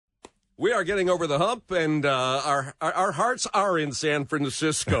We are getting over the hump, and our hearts are in San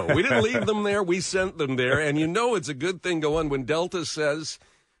Francisco. We didn't leave them there. We sent them there. And you know it's a good thing going when Delta says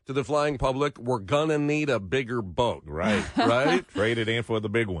to the flying public, we're going to need a bigger boat. Right. Right? Traded in for the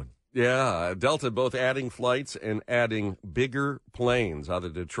big one. Yeah, Delta both adding flights and adding bigger planes on the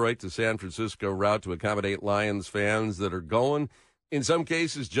Detroit to San Francisco route to accommodate Lions fans that are going, in some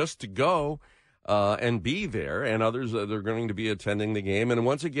cases, just to go. And be there, and others that are going to be attending the game. And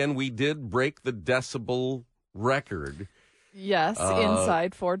once again, we did break the decibel record. Yes,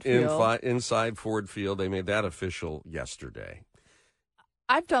 inside Ford Field. Inside Ford Field. They made that official yesterday.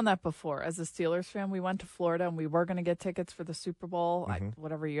 I've done that before. As a Steelers fan, we went to Florida, and we were going to get tickets for the Super Bowl,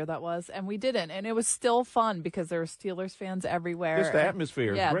 whatever year that was, and we didn't. And it was still fun because there were Steelers fans everywhere. Just the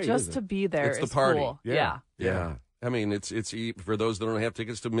atmosphere is great, just to be there it's the is party. Cool. Yeah. I mean, it's for those that don't have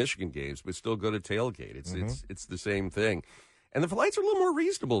tickets to Michigan games, but still go to tailgate. It's the same thing, and the flights are a little more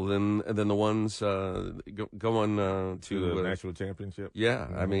reasonable than the ones going to the National Championship. Yeah,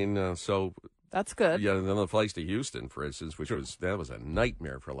 I mean, so that's good. Yeah, and then the flights to Houston, for instance, which was a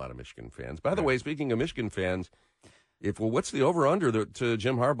nightmare for a lot of Michigan fans. By the way, speaking of Michigan fans. What's the over-under to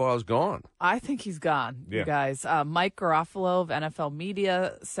Jim Harbaugh is gone? I think he's gone, you guys. Mike Garofalo of NFL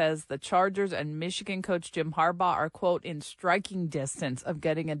Media says the Chargers and Michigan coach Jim Harbaugh are, quote, in striking distance of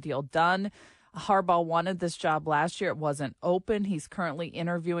getting a deal done. Harbaugh wanted this job last year. It wasn't open. He's currently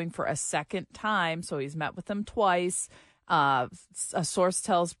interviewing for a second time, so he's met with them twice. A source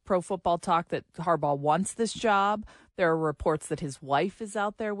tells Pro Football Talk that Harbaugh wants this job. There are reports that his wife is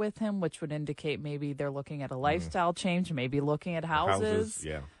out there with him, which would indicate maybe they're looking at a lifestyle change, maybe looking at houses.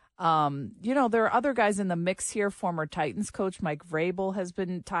 Yeah. There are other guys in the mix here. Former Titans coach Mike Vrabel has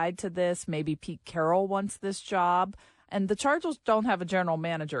been tied to this. Maybe Pete Carroll wants this job. And the Chargers don't have a general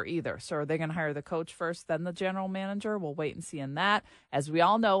manager either. So are they going to hire the coach first, then the general manager? We'll wait and see in that. As we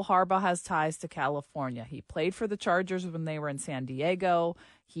all know, Harbaugh has ties to California. He played for the Chargers when they were in San Diego.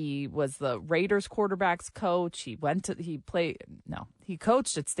 He was the Raiders quarterbacks coach. He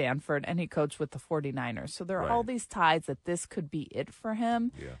coached at Stanford, and he coached with the 49ers. So there are all these ties that this could be it for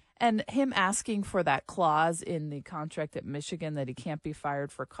him. Yeah. And him asking for that clause in the contract at Michigan that he can't be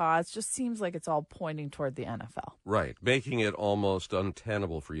fired for cause just seems like it's all pointing toward the NFL. Right, making it almost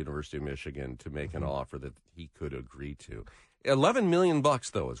untenable for University of Michigan to make an offer that he could agree to. $11 million,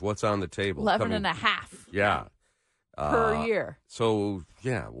 though, is what's on the table. 11 and a half. Yeah. Per year. So,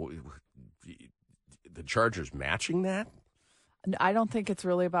 yeah, the Chargers matching that? I don't think it's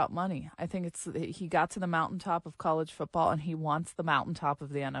really about money. I think he got to the mountaintop of college football, and he wants the mountaintop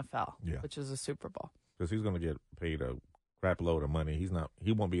of the NFL, which is a Super Bowl. Because he's going to get paid a crap load of money.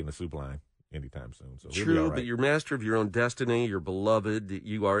 He won't be in the soup line anytime soon. So true, but you're master of your own destiny. You're beloved.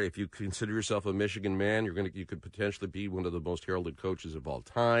 You are. If you consider yourself a Michigan man, you could potentially be one of the most heralded coaches of all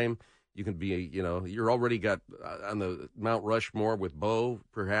time. You can be, you're already got on the Mount Rushmore with Bo,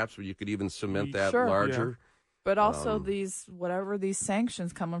 perhaps, where you could even cement that larger. Yeah. But also these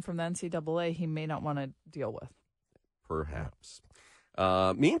sanctions coming from the NCAA, he may not want to deal with. Perhaps.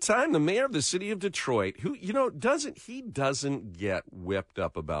 Meantime, the mayor of the city of Detroit, who, doesn't get whipped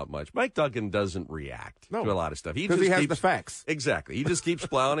up about much. Mike Duggan doesn't react to a lot of stuff. Because he has the facts. Exactly. He just keeps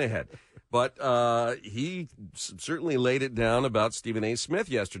plowing ahead. But he certainly laid it down about Stephen A. Smith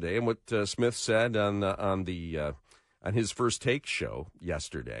yesterday, and what Smith said on his First Take show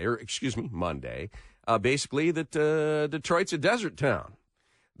Monday. Basically, that Detroit's a desert town,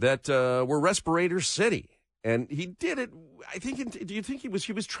 that we're Respirator City. And he did it, I think, do you think he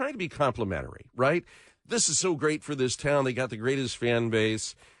was trying to be complimentary, right? This is so great for this town. They got the greatest fan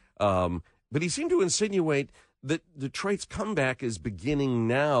base. But he seemed to insinuate that Detroit's comeback is beginning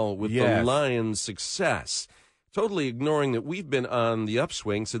now with the Lions' success, totally ignoring that we've been on the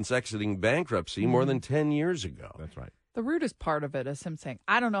upswing since exiting bankruptcy more than 10 years ago. That's right. The rudest part of it is him saying,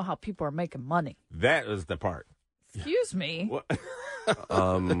 I don't know how people are making money. That is the part. Excuse me.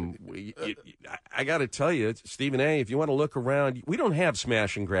 I got to tell you, Stephen A., if you want to look around, we don't have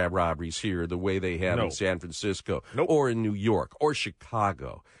smash and grab robberies here the way they have in San Francisco or in New York or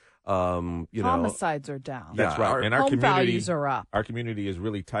Chicago. Homicides are down. That's right. And our home community, values are up. Our community is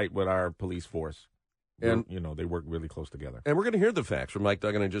really tight with our police force. And they work really close together. And we're going to hear the facts from Mike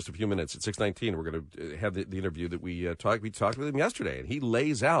Duggan in just a few minutes at 6:19. We're going to have the interview that we talked with him yesterday, and he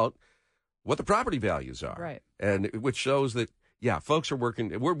lays out what the property values are, right? And which shows that folks are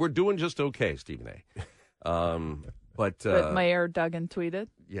working. We're doing just okay, Stephen A. But Mayor Duggan tweeted.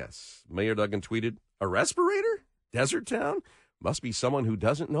 Yes, Mayor Duggan tweeted, "A respirator, desert town, must be someone who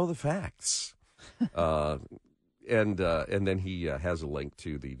doesn't know the facts." And then he has a link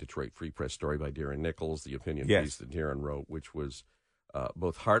to the Detroit Free Press story by Darren Nichols, the opinion piece that Darren wrote, which was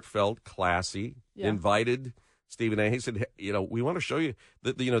both heartfelt, classy, invited Stephen A. He said, we want to show you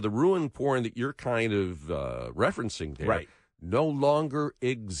that the ruin porn that you're kind of referencing there no longer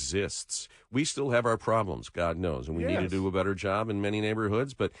exists. We still have our problems, God knows, and we need to do a better job in many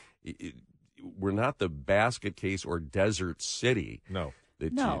neighborhoods, but we're not the basket case or desert city. No.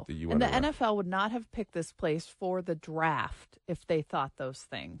 And the NFL would not have picked this place for the draft if they thought those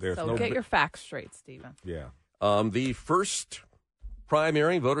things. Get your facts straight, Stephen. Yeah. The first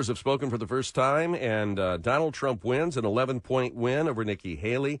primary, voters have spoken for the first time, and Donald Trump wins an 11-point win over Nikki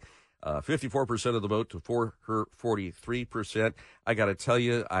Haley. 54% of the vote for her, 43%. I got to tell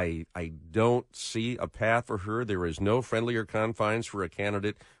you, I don't see a path for her. There is no friendlier confines for a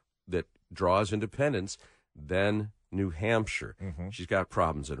candidate that draws independence than New Hampshire. She's got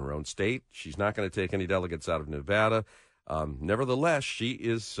problems in her own state. She's not going to take any delegates out of Nevada. Nevertheless, she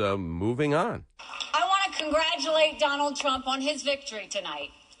is moving on. I want to congratulate Donald Trump on his victory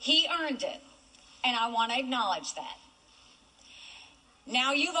tonight. He earned it, and I want to acknowledge that.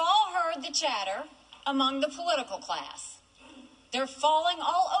 Now, you've all heard the chatter among the political class. They're falling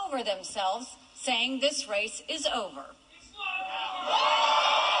all over themselves, saying this race is over.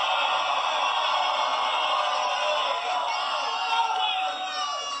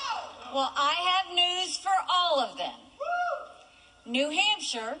 Well, I have news for all of them. New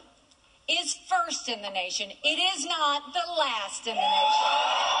Hampshire is first in the nation. It is not the last in the nation.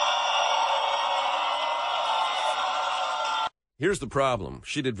 Here's the problem.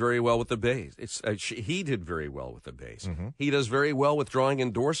 She did very well with the base. He did very well with the base. He does very well with drawing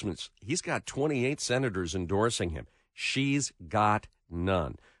endorsements. He's got 28 senators endorsing him. She's got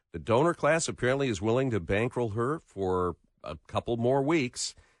none. The donor class apparently is willing to bankroll her for a couple more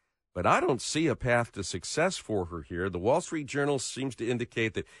weeks, but I don't see a path to success for her here. The Wall Street Journal seems to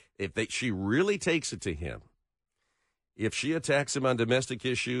indicate that if she really takes it to him, if she attacks him on domestic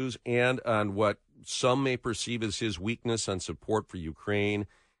issues and on what some may perceive as his weakness on support for Ukraine,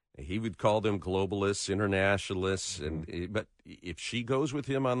 he would call them globalists, internationalists. But if she goes with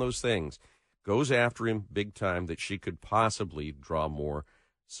him on those things, goes after him big time, that she could possibly draw more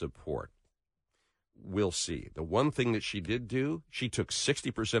support. We'll see. The one thing that she did do, she took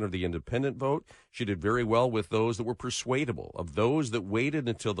 60% of the independent vote. She did very well with those that were persuadable. Of those that waited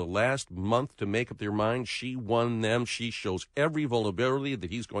until the last month to make up their mind, she won them. She shows every vulnerability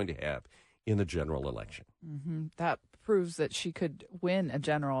that he's going to have in the general election. That proves that she could win a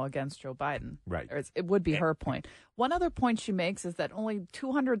general against Joe Biden. Right. Or it would be her point. One other point she makes is that only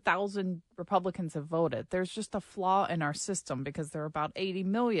 200,000 Republicans have voted. There's just a flaw in our system because there are about 80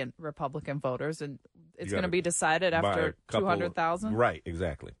 million Republican voters, and it's going to be decided after 200,000. Right,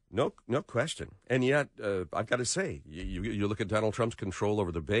 exactly. No question. And yet, I've got to say, you look at Donald Trump's control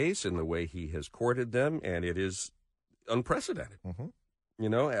over the base and the way he has courted them, and it is unprecedented.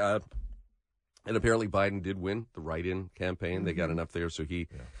 And apparently Biden did win the write-in campaign. They got enough there, so he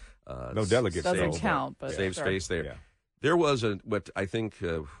no delegates doesn't count, but save space there. Yeah. There was what I think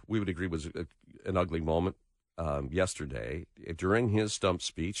we would agree was an ugly moment yesterday during his stump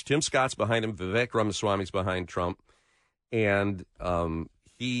speech. Tim Scott's behind him. Vivek Ramaswamy's behind Trump, and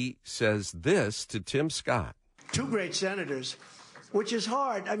he says this to Tim Scott: two great senators, which is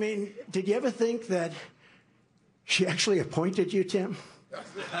hard. I mean, did you ever think that she actually appointed you, Tim?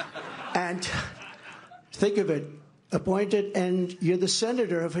 And think of it, appointed, and you're the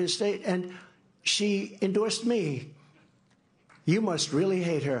senator of his state, and she endorsed me. You must really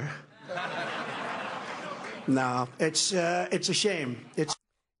hate her. No, it's a shame.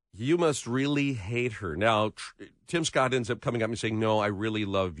 You must really hate her. Now, Tim Scott ends up coming up and saying, no, I really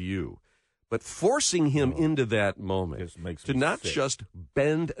love you. But forcing him into that moment to not just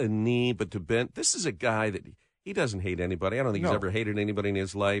bend a knee, but to bend. This is a guy that he doesn't hate anybody. I don't think he's ever hated anybody in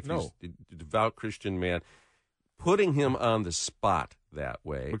his life. No. He's a devout Christian man. Putting him on the spot that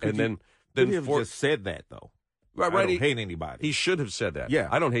way. But then just said that, though. Right, I don't hate anybody. He should have said that. Yeah.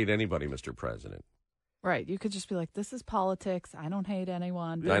 I don't hate anybody, Mr. President. Right. You could just be like, this is politics. I don't hate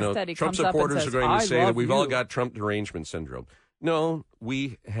anyone. But I know instead, he Trump comes up and supporters says, are going to say that we've all you. got Trump derangement syndrome. No,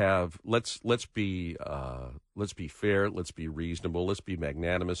 we have. Let's be fair. Let's be reasonable. Let's be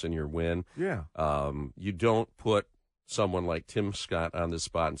magnanimous in your win. Yeah. You don't put someone like Tim Scott on the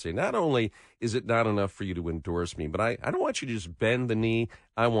spot and say, not only is it not enough for you to endorse me, but I don't want you to just bend the knee.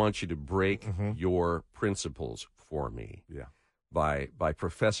 I want you to break your principles for me. Yeah. By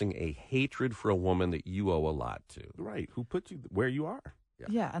professing a hatred for a woman that you owe a lot to. Right. Who put you where you are?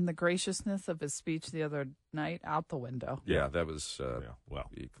 Yeah, and the graciousness of his speech the other night out the window. Yeah, that was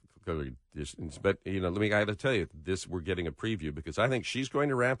well. But I got to tell you, we're getting a preview because I think she's going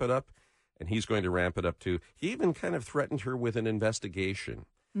to wrap it up, and he's going to ramp it up too. He even kind of threatened her with an investigation.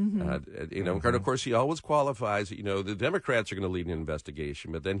 And of course, he always qualifies, the Democrats are going to lead an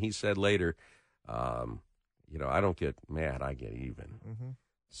investigation. But then he said later, I don't get mad, I get even.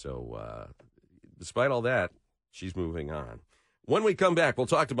 So despite all that, she's moving on. When we come back, we'll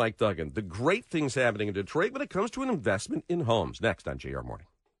talk to Mike Duggan. The great things happening in Detroit when it comes to an investment in homes. Next on JR Morning.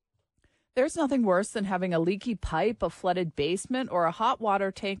 There's nothing worse than having a leaky pipe, a flooded basement, or a hot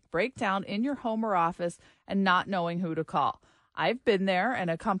water tank breakdown in your home or office and not knowing who to call. I've been there, and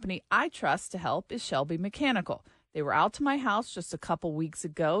a company I trust to help is Shelby Mechanical. They were out to my house just a couple weeks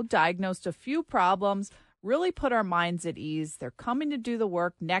ago, diagnosed a few problems, really put our minds at ease. They're coming to do the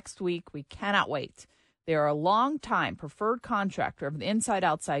work next week. We cannot wait. They are a long-time preferred contractor of the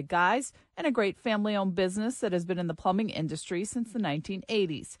inside-outside guys and a great family-owned business that has been in the plumbing industry since the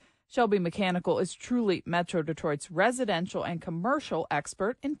 1980s. Shelby Mechanical is truly Metro Detroit's residential and commercial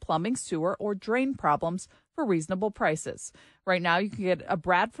expert in plumbing, sewer, or drain problems for reasonable prices. Right now, you can get a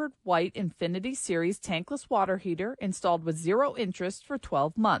Bradford White Infinity Series tankless water heater installed with 0 interest for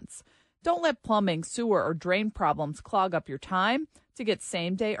 12 months. Don't let plumbing, sewer, or drain problems clog up your time. To get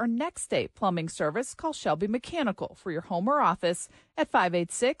same-day or next-day plumbing service, call Shelby Mechanical for your home or office at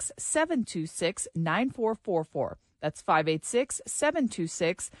 586-726-9444. That's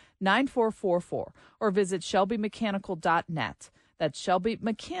 586-726-9444. Or visit ShelbyMechanical.net. That's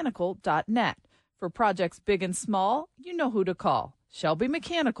ShelbyMechanical.net. For projects big and small, you know who to call. Shelby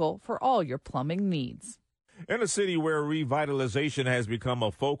Mechanical for all your plumbing needs. In a city where revitalization has become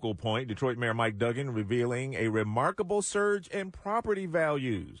a focal point, Detroit Mayor Mike Duggan revealing a remarkable surge in property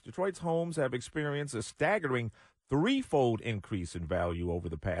values. Detroit's homes have experienced a staggering threefold increase in value over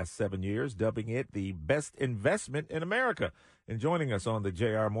the past 7 years, dubbing it the best investment in America. And joining us on the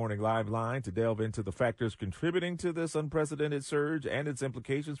JR Morning Live line to delve into the factors contributing to this unprecedented surge and its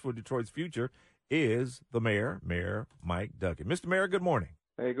implications for Detroit's future is the mayor, Mayor Mike Duggan. Mr. Mayor, good morning.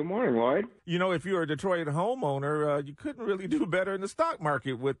 Hey, good morning, Lloyd. If you're a Detroit homeowner, you couldn't really do better in the stock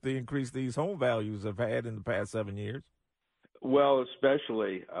market with the increase these home values have had in the past 7 years. Well,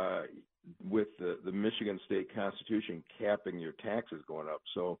 especially with the Michigan State Constitution capping your taxes going up.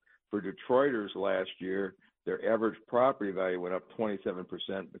 So for Detroiters last year, their average property value went up 27%,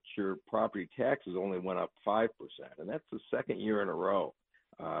 but your property taxes only went up 5%. And that's the second year in a row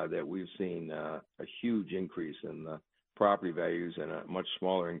that we've seen a huge increase in the property values and a much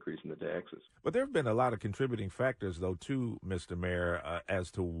smaller increase in the taxes. But there have been a lot of contributing factors, though, too, Mr. Mayor, as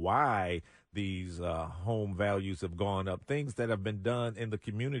to why these home values have gone up, things that have been done in the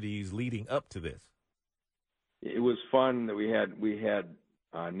communities leading up to this. It was fun that we had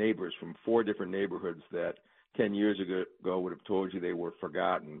neighbors from 4 different neighborhoods that 10 years ago would have told you they were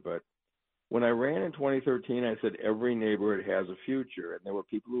forgotten. But when I ran in 2013, I said every neighborhood has a future. And there were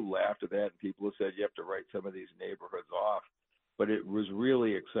people who laughed at that and people who said you have to write some of these neighborhoods off. But it was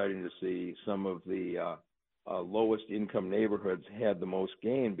really exciting to see some of the lowest income neighborhoods had the most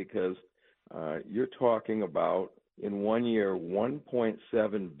gain because you're talking about, in 1 year,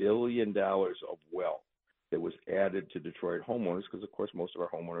 $1.7 billion of wealth that was added to Detroit homeowners because, of course, most of our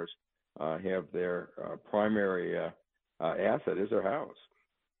homeowners have their primary asset is their house.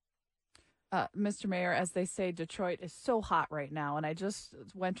 Mr. Mayor, as they say, Detroit is so hot right now, and I just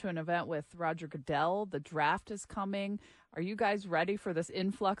went to an event with Roger Goodell. The draft is coming. Are you guys ready for this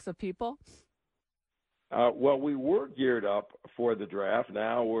influx of people? Well, we were geared up for the draft.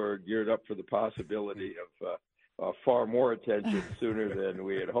 Now we're geared up for the possibility of far more attention sooner than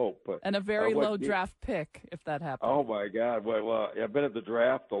we had hoped. But, and a very low draft pick, if that happens. Oh, my God. Well, I've been at the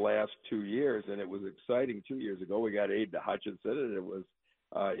draft the last 2 years, and it was exciting 2 years ago. We got Aiden Hutchinson, and it was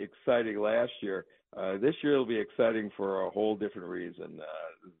exciting last year. This year it'll be exciting for a whole different reason.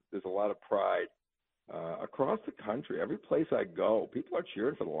 There's a lot of pride across the country. Every place I go, people are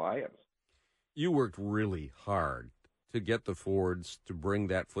cheering for the Lions. You worked really hard to get the Fords to bring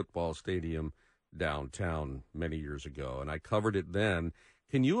that football stadium downtown many years ago, and I covered it then.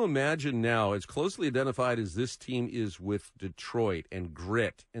 Can you imagine now, as closely identified as this team is with Detroit and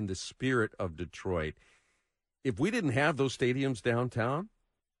grit and the spirit of Detroit, if we didn't have those stadiums downtown?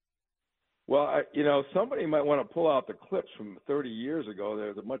 Well, somebody might want to pull out the clips from 30 years ago.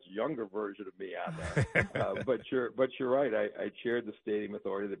 There's a much younger version of me on that. But you're right. I chaired the stadium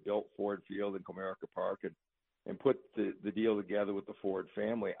authority that built Ford Field and Comerica Park and put the deal together with the Ford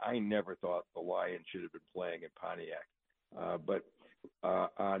family. I never thought the Lions should have been playing in Pontiac. But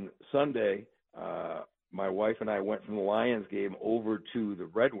on Sunday, my wife and I went from the Lions game over to the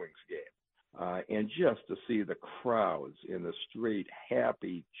Red Wings game. And just to see the crowds in the street,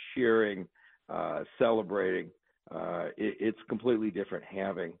 happy, cheering, celebrating, it's completely different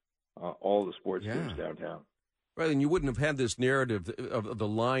having all the sports teams downtown. Right, and you wouldn't have had this narrative of the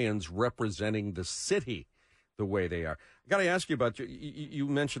Lions representing the city the way they are. I got to ask you about, you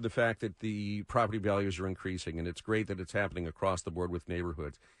mentioned the fact that the property values are increasing, and it's great that it's happening across the board with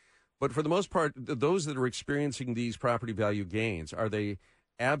neighborhoods. But for the most part, those that are experiencing these property value gains, are they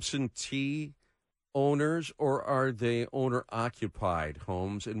absentee owners or are they owner-occupied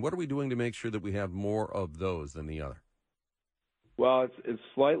homes? And what are we doing to make sure that we have more of those than the other? Well, it's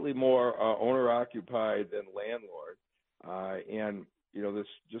slightly more owner-occupied than landlord. And,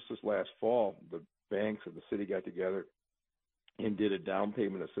 this last fall, the banks and the city got together and did a down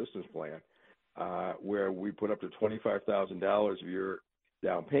payment assistance plan where we put up to $25,000 of your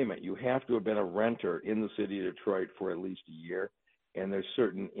down payment. You have to have been a renter in the city of Detroit for at least a year, and there's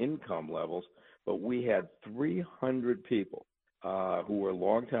certain income levels. But we had 300 people who were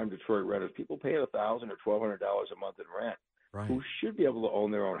longtime Detroit renters, people paying $1,000 or $1,200 a month in rent, right, who should be able to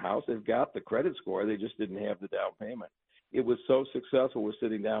own their own house. They've got the credit score. They just didn't have the down payment. It was so successful. We're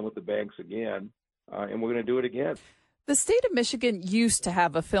sitting down with the banks again, and we're going to do it again. The state of Michigan used to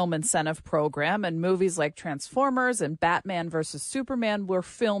have a film incentive program, and movies like Transformers and Batman versus Superman were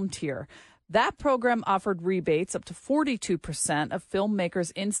filmed here. That program offered rebates up to 42% of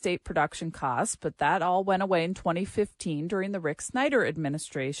filmmakers' in-state production costs, but that all went away in 2015 during the Rick Snyder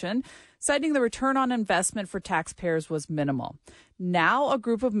administration, citing the return on investment for taxpayers was minimal. Now, a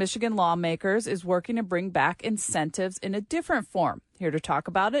group of Michigan lawmakers is working to bring back incentives in a different form. Here to talk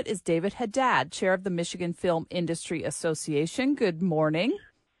about it is David Haddad, chair of the Michigan Film Industry Association. Good morning.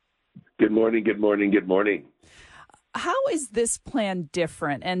 Good morning, good morning, good morning. How is this plan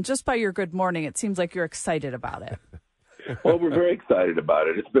different? And just by your good morning, it seems like you're excited about it. Well, we're very excited about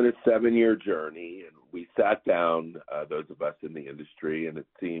it. It's been a 7-year journey, and we sat down, those of us in the industry, and it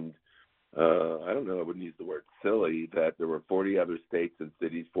seemed, I don't know, I wouldn't use the word silly, that there were 40 other states and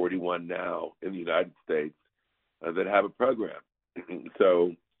cities, 41 now in the United States, that have a program.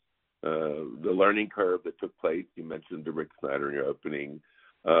 So the learning curve that took place, you mentioned the Rick Snyder in your opening,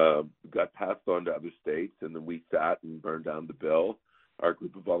 got passed on to other states, and then we sat and burned down the bill, our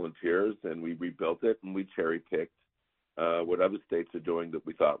group of volunteers, and we rebuilt it, and we cherry-picked what other states are doing that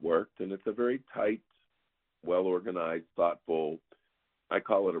we thought worked. And it's a very tight, well-organized, thoughtful, I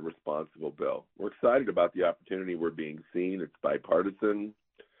call it a responsible bill. We're excited about the opportunity we're being seen. It's bipartisan,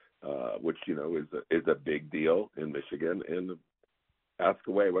 which, is a big deal in Michigan. And ask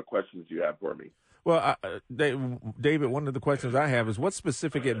away. What questions do you have for me? Well, David, one of the questions I have is what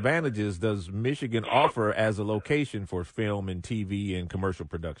specific advantages does Michigan offer as a location for film and TV and commercial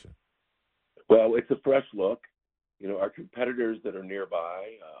production? Well, it's a fresh look. Our competitors that are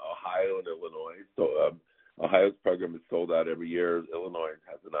nearby, Ohio and Illinois. So Ohio's program is sold out every year. Illinois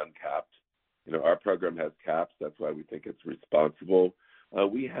has an uncapped. Our program has caps. That's why we think it's responsible.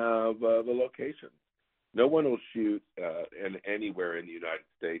 We have the location. No one will shoot anywhere in the United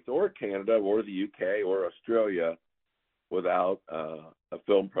States or Canada or the UK or Australia without a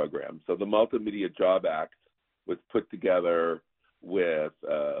film program. So the Multimedia Job Act was put together with,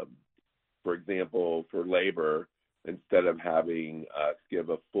 for example, for labor, instead of having us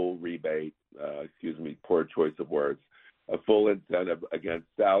give a full rebate, poor choice of words, a full incentive against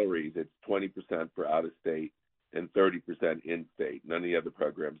salaries, it's 20% for out-of-state and 30% in-state. None of the other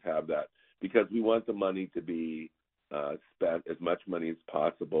programs have that, because we want the money to be spent, as much money as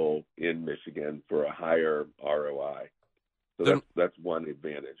possible in Michigan for a higher ROI. So that's one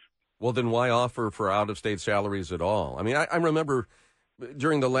advantage. Well, then why offer for out-of-state salaries at all? I mean, I remember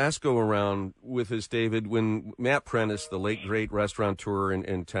during the last go-around with this, David, when Matt Prentice, the late great restaurateur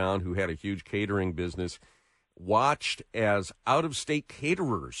in town who had a huge catering business, watched as out-of-state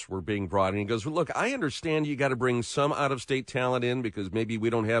caterers were being brought in. He goes, well, look, I understand you got to bring some out-of-state talent in because maybe we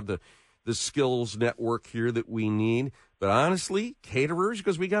don't have the skills network here that we need. But honestly, caterers,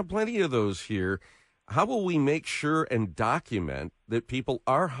 because we got plenty of those here, how will we make sure and document that people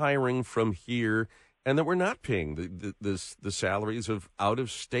are hiring from here and that we're not paying the salaries of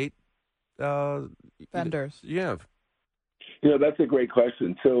out-of-state vendors? Yeah. That's a great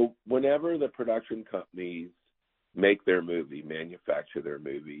question. So whenever the production companies make their movie, manufacture their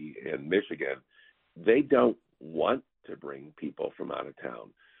movie in Michigan, they don't want to bring people from out of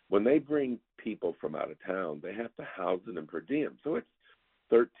town. When they bring people from out of town, they have to house them per diem. So it's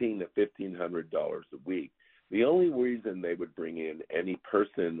 $1,300 to $1,500 a week. The only reason they would bring in any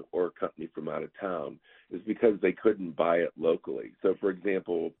person or company from out of town is because they couldn't buy it locally. So, for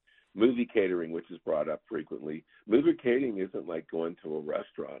example, movie catering, which is brought up frequently, movie catering isn't like going to a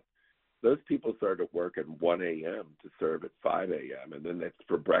restaurant. Those people start at work at 1 a.m. to serve at 5 a.m., and then that's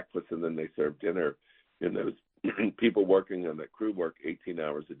for breakfast, and then they serve dinner in those people working on that crew work 18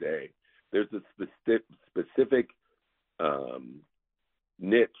 hours a day. There's a specific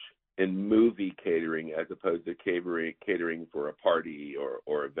niche in movie catering as opposed to catering for a party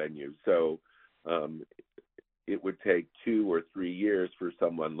or a venue. So it would take 2 or 3 years for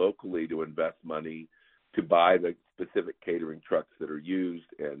someone locally to invest money to buy the specific catering trucks that are used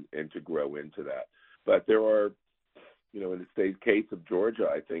and to grow into that. But there are, in the case of Georgia,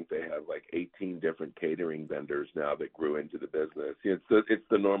 I think they have like 18 different catering vendors now that grew into the business. It's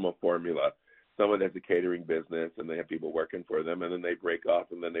the normal formula. Someone has a catering business and they have people working for them, and then they break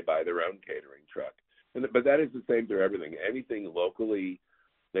off and then they buy their own catering truck. But that is the same through everything. Anything locally,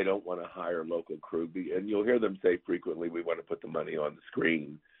 they don't want to hire local crew. And you'll hear them say frequently, we want to put the money on the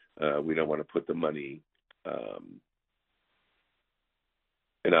screen. We don't want to put the money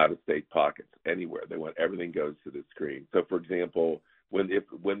in out-of-state pockets anywhere. They want everything goes to the screen. So, for example, when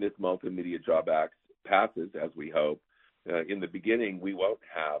this Multimedia Job Act passes, as we hope, in the beginning, we won't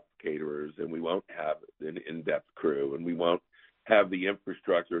have caterers and we won't have an in-depth crew and we won't have the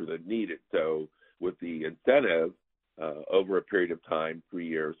infrastructure that's needed. So with the incentive, over a period of time, 3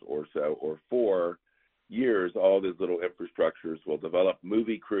 years or so, or 4 years, all these little infrastructures will develop.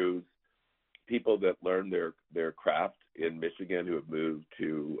 Movie crews, people that learn their craft in Michigan who have moved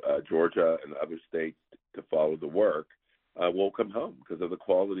to Georgia and other states to follow the work will come home because of the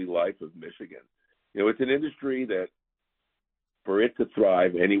quality life of Michigan. It's an industry that, for it to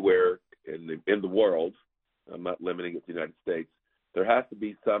thrive anywhere in the world, I'm not limiting it to the United States, there has to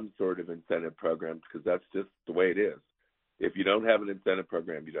be some sort of incentive program because that's just the way it is. If you don't have an incentive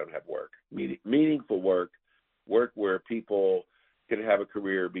program, you don't have work. Meaningful work where people can have a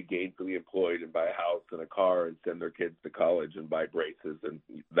career, be gainfully employed, and buy a house and a car and send their kids to college and buy braces and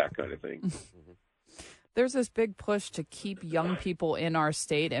that kind of thing. There's this big push to keep young people in our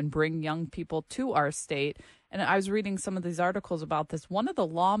state and bring young people to our state. And I was reading some of these articles about this. One of the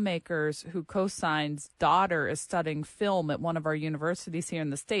lawmakers who co-signs daughter is studying film at one of our universities here in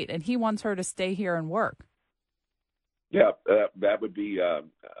the state, and he wants her to stay here and work. Yeah, that would be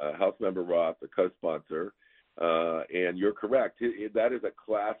House Member Roth, the co-sponsor. And you're correct. That is a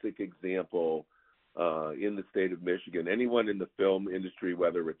classic example in the state of Michigan. Anyone in the film industry,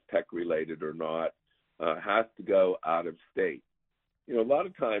 whether it's tech-related or not, has to go out of state. A lot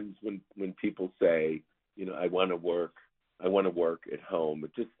of times when people say, I want to work at home,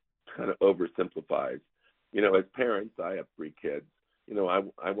 it just kind of oversimplifies. As parents, I have 3 kids.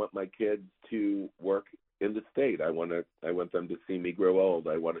 I want my kids to work in the state. I want them to see me grow old.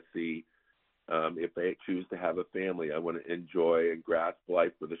 I want to see if they choose to have a family. I want to enjoy and grasp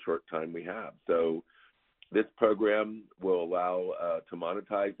life for the short time we have. So this program will allow to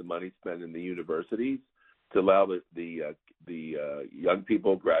monetize the money spent in the universities, to allow the young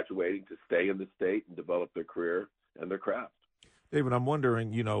people graduating to stay in the state and develop their career and their craft. David, I'm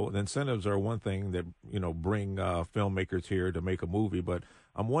wondering, the incentives are one thing that, bring filmmakers here to make a movie, but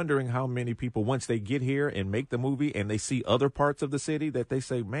I'm wondering how many people, once they get here and make the movie and they see other parts of the city, that they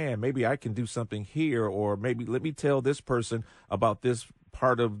say, man, maybe I can do something here, or maybe let me tell this person about this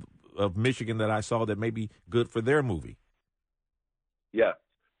part of Michigan that I saw that may be good for their movie. Yeah.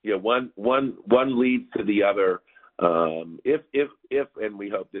 Yeah, one leads to the other. If and we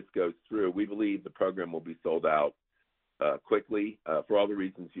hope this goes through, we believe the program will be sold out quickly for all the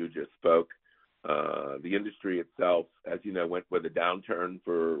reasons you just spoke. The industry itself, as you know, went with a downturn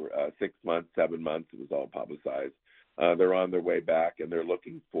for 6 months, 7 months. It was all publicized. They're on their way back, and they're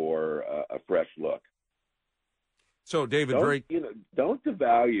looking for a fresh look. So, David, don't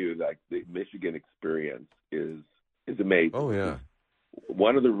devalue the Michigan experience is amazing. Oh yeah.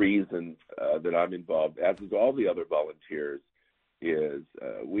 One of the reasons that I'm involved, as is all the other volunteers, is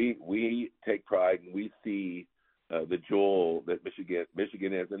we take pride and we see the jewel that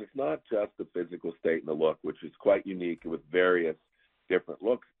Michigan is. And it's not just the physical state and the look, which is quite unique with various different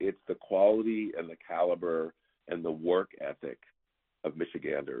looks. It's the quality and the caliber and the work ethic of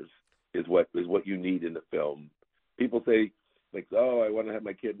Michiganders is what you need in the film. People say, like, oh, I want to have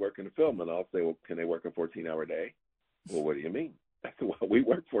my kid work in a film. And I'll say, well, can they work a 14-hour day? Well, what do you mean? I said, well, we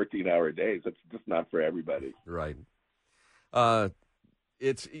work 14-hour days. That's just not for everybody. Right.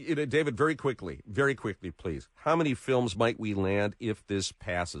 David, very quickly, please. How many films might we land if this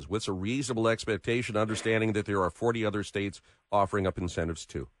passes? What's a reasonable expectation, understanding that there are 40 other states offering up incentives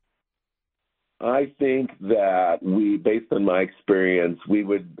too? I think that based on my experience, we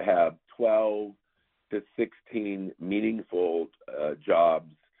would have 12 to 16 meaningful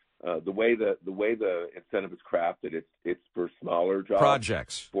jobs. The way the incentive is crafted, it's for smaller jobs.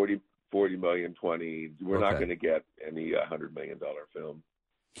 Projects. 40 million, 20. We're not going to get any $100 million film.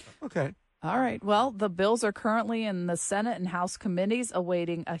 Okay. All right. Well, the bills are currently in the Senate and House committees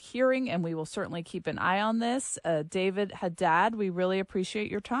awaiting a hearing, and we will certainly keep an eye on this. David Haddad, we really appreciate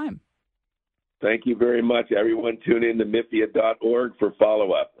your time. Thank you very much. Everyone tune in to MIFIA.org for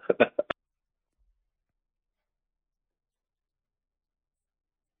follow-up.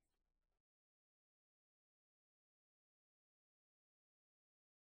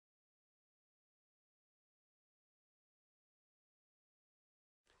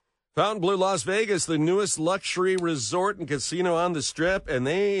 Fontainebleau, Las Vegas, the newest luxury resort and casino on the Strip, and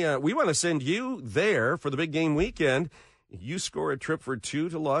we want to send you there for the big game weekend. You score a trip for two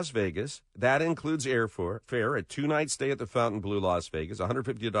to Las Vegas. That includes airfare, a two-night stay at the Fontainebleau, Las Vegas,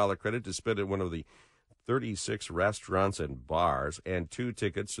 $150 credit to spend at one of the 36 restaurants and bars, and 2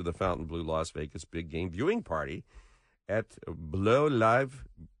 tickets to the Fontainebleau, Las Vegas big game viewing party at Blow Live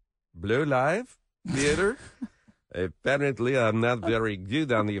Theater. Apparently, I'm not very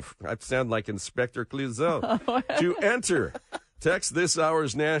good on the. I sound like Inspector Clouseau. To enter, text this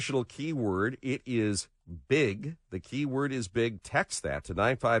hour's national keyword. It is big. The keyword is big. Text that to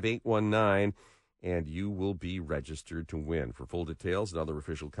 95819, and you will be registered to win. For full details and other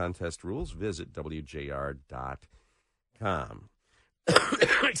official contest rules, visit WJR.com.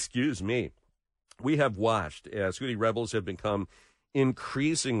 Excuse me. We have watched as Houthi rebels have become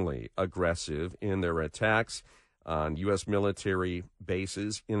increasingly aggressive in their attacks on U.S. military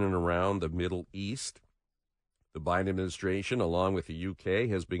bases in and around the Middle East. The Biden administration, along with the U.K.,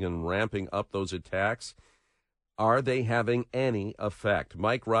 has begun ramping up those attacks. Are they having any effect?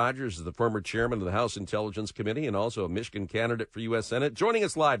 Mike Rogers is the former chairman of the House Intelligence Committee and also a Michigan candidate for U.S. Senate, joining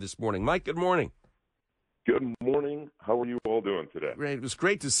us live this morning. Mike, good morning. Good morning. How are you all doing today? Great. It was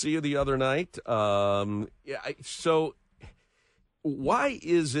great to see you the other night. So why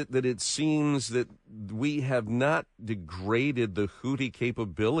is it that it seems that we have not degraded the Houthi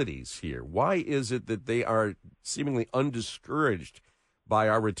capabilities here? Why is it that they are seemingly undiscouraged by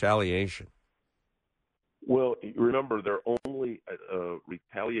our retaliation? Well, remember, they're only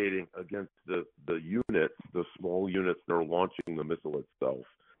retaliating against the units, the small units that are launching the missile itself.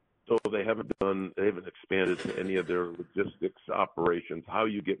 So they haven't expanded to any of their logistics operations, how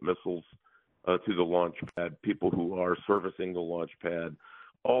you get missiles to the launch pad, people who are servicing the launch pad.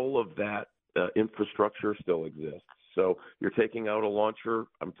 All of that infrastructure still exists. So you're taking out a launcher.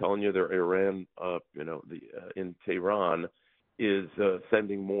 I'm telling you, their Iran, in Tehran is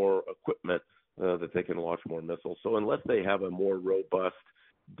sending more equipment that they can launch more missiles. So unless they have a more robust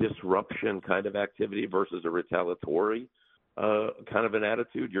disruption kind of activity versus a retaliatory kind of an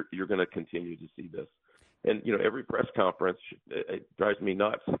attitude, you're going to continue to see this. And, every press conference, it drives me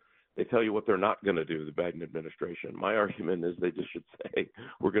nuts. They tell you what they're not going to do, the Biden administration. My argument is they just should say,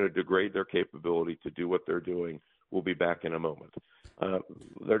 we're going to degrade their capability to do what they're doing. We'll be back in a moment.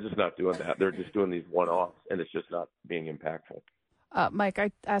 They're just not doing that. They're just doing these one-offs, and it's just not being impactful. Mike,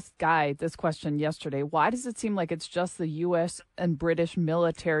 I asked Guy this question yesterday. Why does it seem like it's just the U.S. and British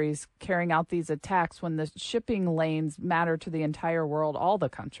militaries carrying out these attacks when the shipping lanes matter to the entire world, all the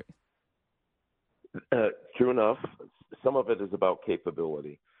countries? True enough. Some of it is about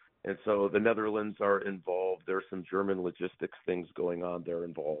capability. And so the Netherlands are involved. There's some German logistics things going on. They're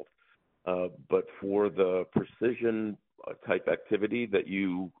involved. But for the precision type activity that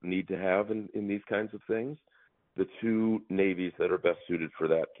you need to have in these kinds of things, the two navies that are best suited for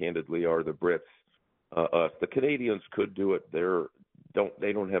that, candidly, are the Brits. Us. The Canadians could do it.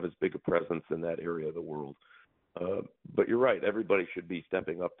 They don't have as big a presence in that area of the world. But you're right. Everybody should be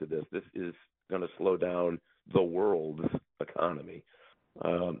stepping up to this. This is going to slow down the world's economy.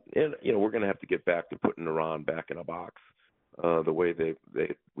 And we're going to have to get back to putting Iran back in a box, the way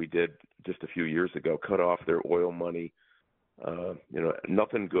we did just a few years ago. Cut off their oil money.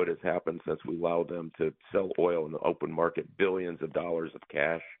 Nothing good has happened since we allowed them to sell oil in the open market. Billions of dollars of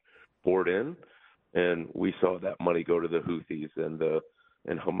cash poured in, and we saw that money go to the Houthis and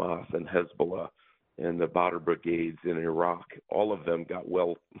Hamas and Hezbollah and the Badr brigades in Iraq. All of them got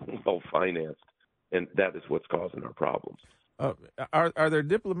well financed, and that is what's causing our problems. Are there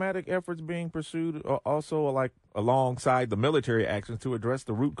diplomatic efforts being pursued also, like alongside the military actions, to address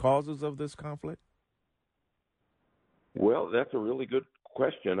the root causes of this conflict? Well, that's a really good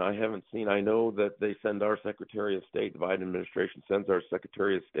question. I know that they send our Secretary of State, the Biden administration sends our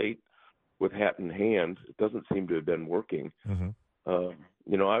Secretary of State with hat in hand. It doesn't seem to have been working. Mm-hmm.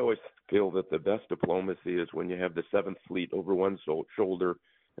 I always feel that the best diplomacy is when you have the 7th Fleet over one shoulder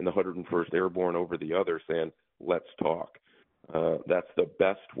and the 101st Airborne over the other saying, let's talk. That's the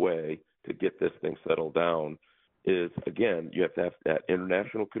best way to get this thing settled down is, again, you have to have that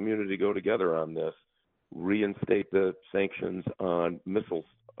international community go together on this, reinstate the sanctions on missiles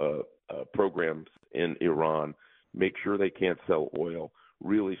programs in Iran, make sure they can't sell oil,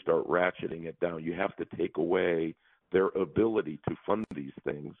 really start ratcheting it down. You have to take away their ability to fund these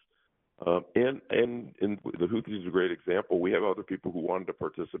things. And the Houthis is a great example. We have other people who wanted to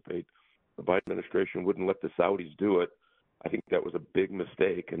participate. The Biden administration wouldn't let the Saudis do it. I think that was a big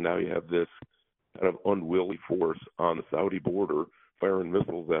mistake. And now you have this kind of unwieldy force on the Saudi border firing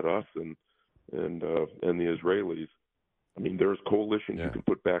missiles at us and the Israelis. I mean, there's coalitions you can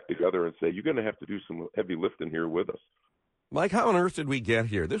put back together and say, you're going to have to do some heavy lifting here with us. Mike, how on earth did we get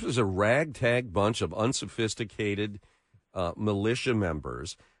here? This was a ragtag bunch of unsophisticated militia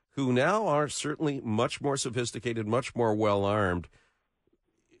members who now are certainly much more sophisticated, much more well-armed.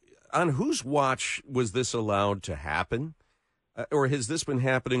 On whose watch was this allowed to happen? Or has this been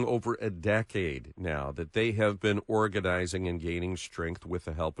happening over a decade now, that they have been organizing and gaining strength with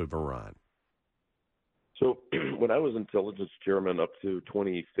the help of Iran? So when I was intelligence chairman up to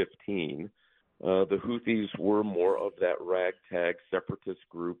 2015, the Houthis were more of that ragtag separatist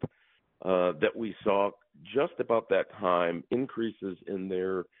group that we saw just about that time increases in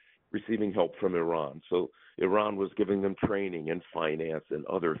their receiving help from Iran. So Iran was giving them training and finance and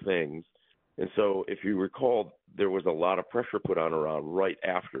other things. And so if you recall, there was a lot of pressure put on Iran right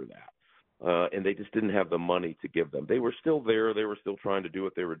after that. And they just didn't have the money to give them. They were still there. They were still trying to do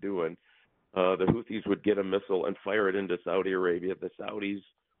what they were doing. The Houthis would get a missile and fire it into Saudi Arabia. The Saudis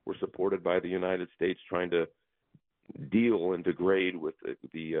were supported by the United States trying to deal and degrade with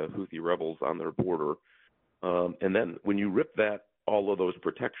the Houthi rebels on their border. And then when you rip all of those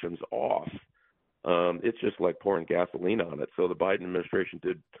protections off, it's just like pouring gasoline on it. So the Biden administration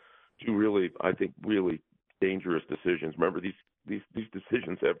did two really, I think, really dangerous decisions. Remember, these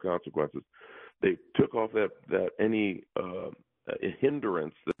decisions have consequences. They took off that any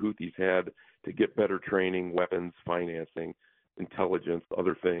hindrance the Houthis had to get better training, weapons, financing, intelligence,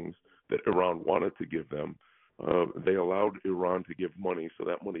 other things that Iran wanted to give them. They allowed Iran to give money, so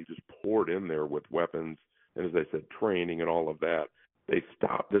that money just poured in there with weapons and, as I said, training and all of that. They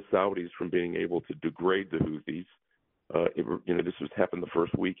stopped the Saudis from being able to degrade the Houthis. This was happened the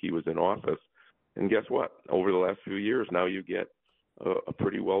first week he was in office. And guess what? Over the last few years, now you get a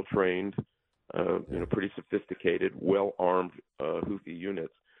pretty well-trained, pretty sophisticated, well-armed Houthi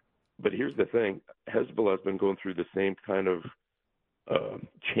units. But here's the thing. Hezbollah has been going through the same kind of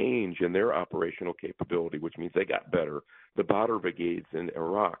change in their operational capability, which means they got better. The Badr brigades in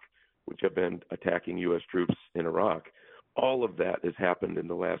Iraq, which have been attacking U.S. troops in Iraq, all of that has happened in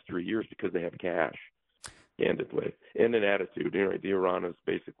the last 3 years because they have cash, candidly, and an attitude. The Iran is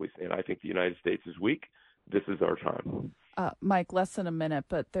basically saying, I think the United States is weak. This is our time. Mike, less than a minute,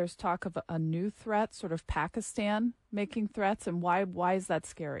 but there's talk of a new threat, sort of Pakistan making threats, and why is that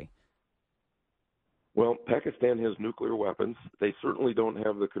scary? Well, Pakistan has nuclear weapons. They certainly don't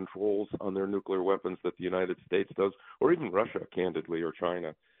have the controls on their nuclear weapons that the United States does, or even Russia, candidly, or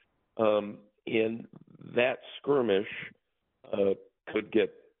China. And that skirmish could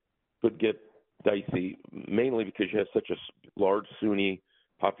get dicey, mainly because you have such a large Sunni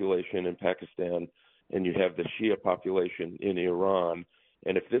population in Pakistan, and you have the Shia population in Iran.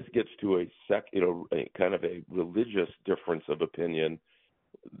 And if this gets to a kind of a religious difference of opinion,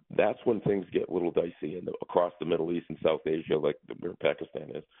 that's when things get a little dicey across the Middle East and South Asia, like where Pakistan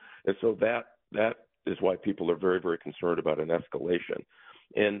is. And so that is why people are very, very concerned about an escalation.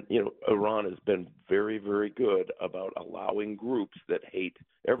 And, Iran has been very, very good about allowing groups that hate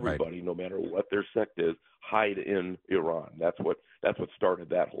everybody, no matter what their sect is, hide in Iran. That's what started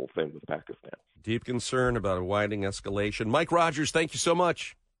that whole thing with Pakistan. Deep concern about a widening escalation. Mike Rogers, thank you so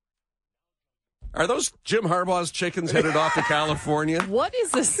much. Are those Jim Harbaugh's chickens headed off to California? What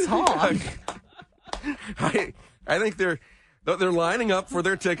is this song? I think they're lining up for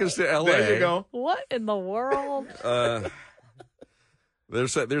their tickets to L.A. There you go. What in the world? They're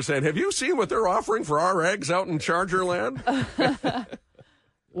saying, have you seen what they're offering for our eggs out in Charger Land?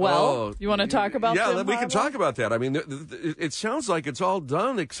 You want to talk about that? Yeah, we can talk about that. I mean, it sounds like it's all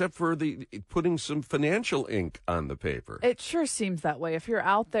done except for putting some financial ink on the paper. It sure seems that way. If you're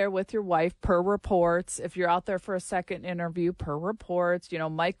out there with your wife, per reports. If you're out there for a second interview, per reports.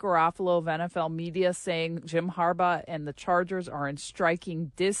 Mike Garofalo of NFL Media saying Jim Harbaugh and the Chargers are in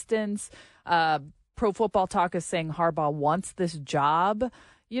striking distance. Pro Football Talk is saying Harbaugh wants this job.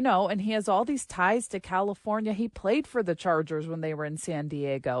 And he has all these ties to California. He played for the Chargers when they were in San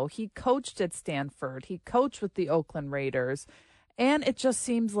Diego. He coached at Stanford. He coached with the Oakland Raiders. And it just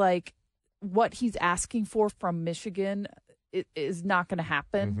seems like what he's asking for from Michigan is not going to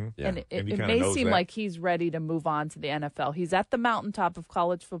happen. Mm-hmm. Yeah. And it may seem like he's ready to move on to the NFL. He's at the mountaintop of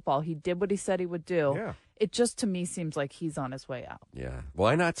college football. He did what he said he would do. Yeah. It just, to me, seems like he's on his way out. Yeah.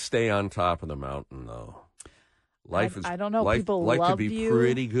 Why not stay on top of the mountain, though? I don't know. Life, People life love could be you.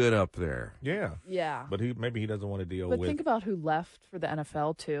 pretty good up there. Yeah. Yeah. But maybe he doesn't want to deal But with. think about who left for the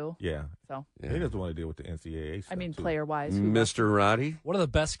NFL, too. Yeah. So Yeah. He doesn't want to deal with the NCAA stuff. I mean, too. player-wise. Mr. Roddy? One of the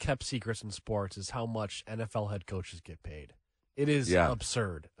best kept secrets in sports is how much NFL head coaches get paid. It is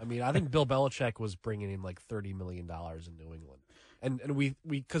absurd. I mean, I think Bill Belichick was bringing in like $30 million in New England. And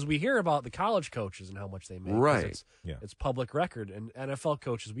we hear about the college coaches and how much they make. Right. It's public record. And NFL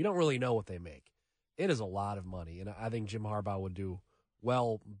coaches, we don't really know what they make. It is a lot of money. And I think Jim Harbaugh would do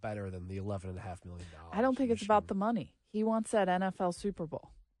well better than the $11.5 million. I don't think it's about the money. He wants that NFL Super Bowl.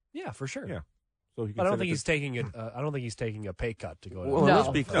 Yeah, for sure. Yeah. So he can But I don't set think it he's taking it. I don't think he's taking a pay cut to go. Well, No. let's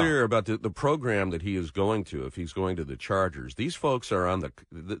be clear about the program that he is going to. If he's going to the Chargers, these folks are on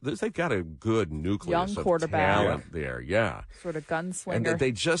they've got a good nucleus Young of quarterback. talent there. Yeah. Sort of gunslinger. And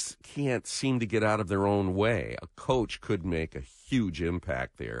they just can't seem to get out of their own way. A coach could make a huge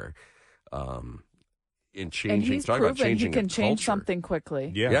impact there in changing. And he's talking about proven he changing can a change culture. something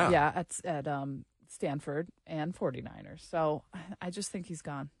quickly. Yeah. Yeah, at Stanford and 49ers. So I just think he's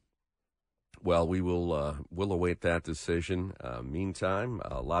gone. Well, we'll await that decision. Meantime,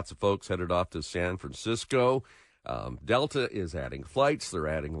 lots of folks headed off to San Francisco. Delta is adding flights. They're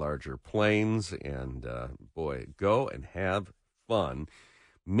adding larger planes. And, boy, go and have fun.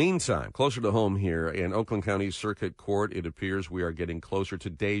 Meantime, closer to home here in Oakland County Circuit Court, it appears we are getting closer.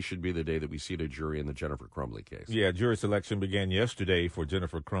 Today should be the day that we seat a jury in the Jennifer Crumbley case. Yeah, jury selection began yesterday for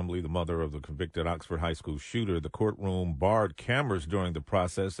Jennifer Crumbley, the mother of the convicted Oxford High School shooter. The courtroom barred cameras during the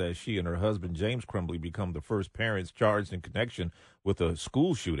process as she and her husband, James Crumbley, become the first parents charged in connection with a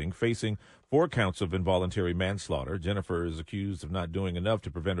school shooting, facing 4 counts of involuntary manslaughter. Jennifer is accused of not doing enough to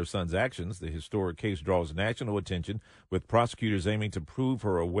prevent her son's actions. The historic case draws national attention, with prosecutors aiming to prove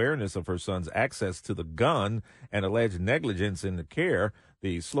her awareness of her son's access to the gun and alleged negligence in the care.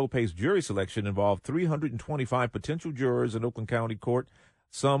 The slow-paced jury selection involved 325 potential jurors in Oakland County Court.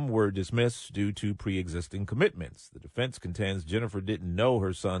 Some were dismissed due to pre-existing commitments. The defense contends Jennifer didn't know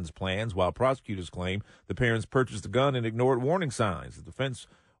her son's plans, while prosecutors claim the parents purchased the gun and ignored warning signs. The defense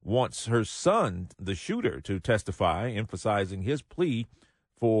wants her son, the shooter, to testify, emphasizing his plea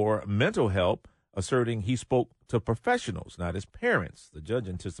for mental help, asserting he spoke to professionals, not his parents. The judge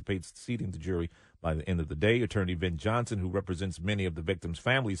anticipates seating the jury by the end of the day. Attorney Vin Johnson, who represents many of the victims'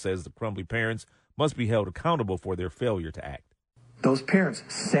 families, says the Crumbley parents must be held accountable for their failure to act. Those parents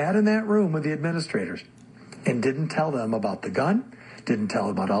sat in that room with the administrators and didn't tell them about the gun, didn't tell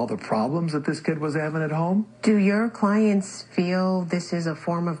them about all the problems that this kid was having at home. Do your clients feel this is a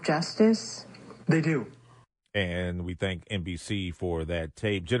form of justice? They do. And we thank NBC for that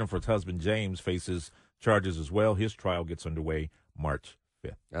tape. Jennifer's husband, James, faces charges as well. His trial gets underway March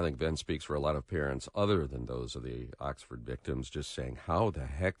 5th. I think Ben speaks for a lot of parents other than those of the Oxford victims, just saying, how the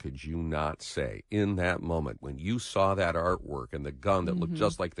heck could you not say in that moment when you saw that artwork and the gun that looked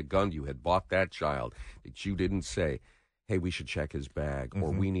just like the gun you had bought that child, that you didn't say, hey, we should check his bag,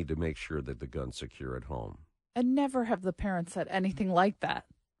 or we need to make sure that the gun's secure at home. And never have the parents said anything like that.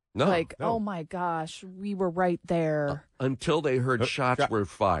 No. Like, no. oh my gosh, we were right there. Until they heard shots were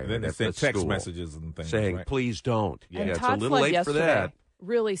fired. And then they at sent the text school messages and things. saying, right? please don't. Yeah. And It's Todd a little Flood late for yesterday that.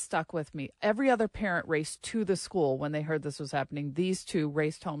 really stuck with me. Every other parent raced to the school when they heard this was happening. These two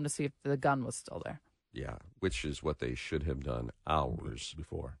raced home to see if the gun was still there. Yeah, which is what they should have done hours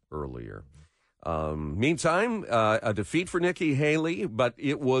Before. earlier. Meantime, a defeat for Nikki Haley, but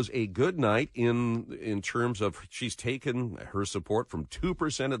it was a good night in terms of she's taken her support from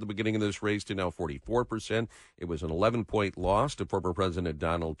 2% at the beginning of this race to now 44%. It was an 11-point loss to former President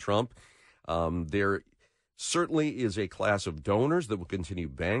Donald Trump. There certainly is a class of donors that will continue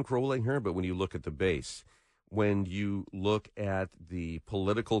bankrolling her, but when you look at the base, when you look at the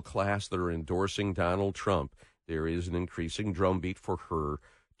political class that are endorsing Donald Trump, there is an increasing drumbeat for her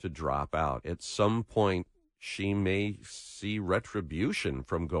to drop out. At some point, she may see retribution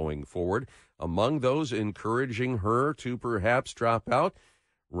from going forward. Among those encouraging her to perhaps drop out,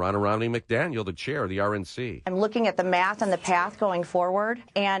 Ronna Romney McDaniel, the chair of the RNC. I'm looking at the math and the path going forward,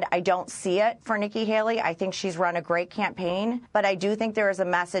 and I don't see it for Nikki Haley. I think she's run a great campaign, but I do think there is a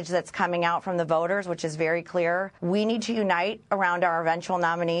message that's coming out from the voters, which is very clear. We need to unite around our eventual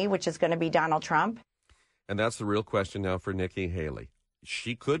nominee, which is going to be Donald Trump. And that's the real question now for Nikki Haley.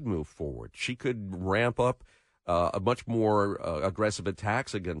 She could move forward. She could ramp up a much more aggressive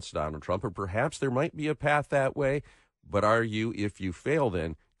attacks against Donald Trump, or perhaps there might be a path that way. But are you, if you fail,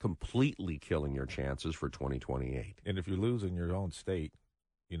 then completely killing your chances for 2028? And if you lose in your own state,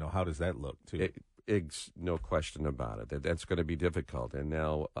 how does that look, too? no question about it. That's going to be difficult. And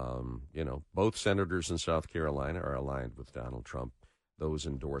now, both senators in South Carolina are aligned with Donald Trump. Those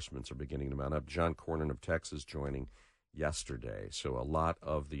endorsements are beginning to mount up. John Cornyn of Texas joining yesterday. So a lot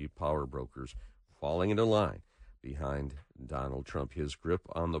of the power brokers falling into line behind Donald Trump. His grip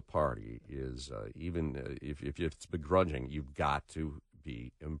on the party is, even if it's begrudging, you've got to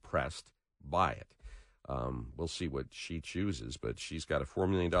be impressed by it. We'll see what she chooses, but she's got a $4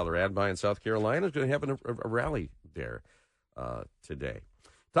 million ad buy in South Carolina. Is going to have a rally there today.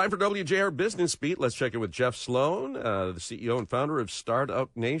 Time for WJR Business Beat. Let's check in with Jeff Sloan, the CEO and founder of Startup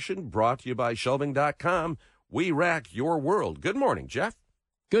Nation, brought to you by Shelving.com. We rack your world. Good morning, Jeff.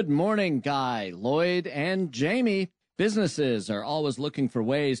 Good morning, Guy, Lloyd, and Jamie. Businesses are always looking for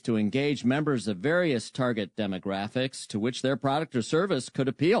ways to engage members of various target demographics to which their product or service could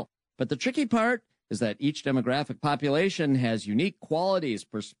appeal. But the tricky part is that each demographic population has unique qualities,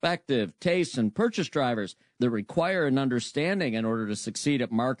 perspective, tastes, and purchase drivers that require an understanding in order to succeed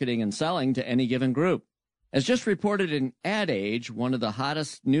at marketing and selling to any given group. As just reported in Ad Age, one of the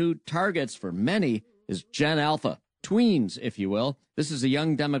hottest new targets for many is Gen Alpha, tweens, if you will. This is a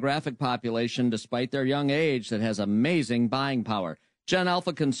young demographic population, despite their young age, that has amazing buying power. Gen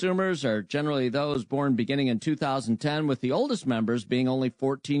Alpha consumers are generally those born beginning in 2010, with the oldest members being only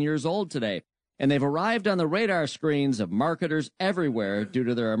 14 years old today. And they've arrived on the radar screens of marketers everywhere due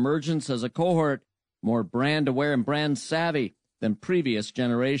to their emergence as a cohort more brand aware and brand savvy than previous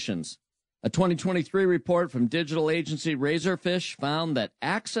generations. A 2023 report from digital agency Razorfish found that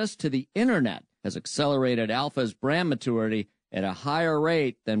access to the internet has accelerated Alpha's brand maturity at a higher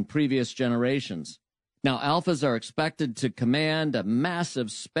rate than previous generations. Now, Alphas are expected to command a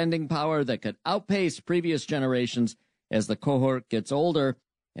massive spending power that could outpace previous generations as the cohort gets older.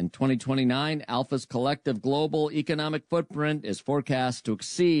 In 2029, Alpha's collective global economic footprint is forecast to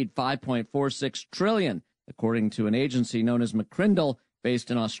exceed $5.46 trillion, according to an agency known as McCrindle, based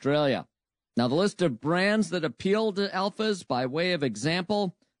in Australia. Now, the list of brands that appeal to Alphas, by way of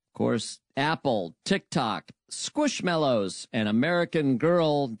example, of course, Apple, TikTok, Squishmallows, and American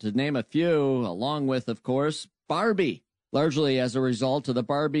Girl, to name a few, along with, of course, Barbie, largely as a result of the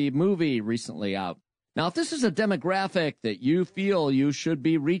Barbie movie recently out. Now, if this is a demographic that you feel you should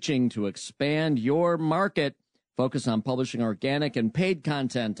be reaching to expand your market, focus on publishing organic and paid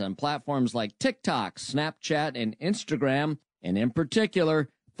content on platforms like TikTok, Snapchat, and Instagram, and in particular,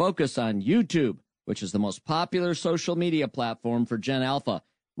 focus on YouTube, which is the most popular social media platform for Gen Alpha.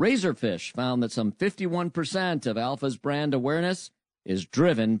 Razorfish found that some 51% of Alpha's brand awareness is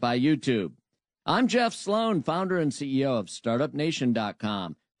driven by YouTube. I'm Jeff Sloan, founder and CEO of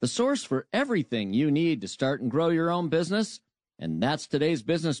StartupNation.com, the source for everything you need to start and grow your own business. And that's today's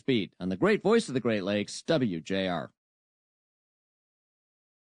Business Beat on the great voice of the Great Lakes, WJR.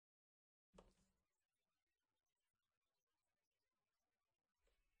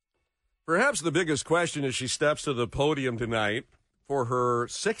 Perhaps the biggest question as she steps to the podium tonight for her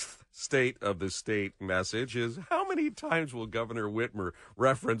sixth State of the State message is, how many times will Governor Whitmer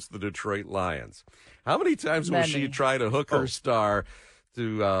reference the Detroit Lions? How many times will she try to hook her star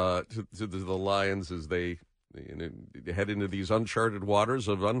to the Lions as they head into these uncharted waters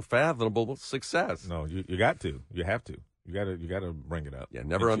of unfathomable success? No, you got to. You have to. You got to bring it up. Yeah,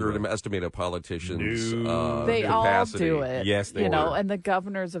 never underestimate a politician's they capacity. all do it. Yes, they do. And the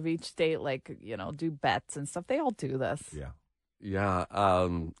governors of each state, do bets and stuff. They all do this. Yeah. Yeah,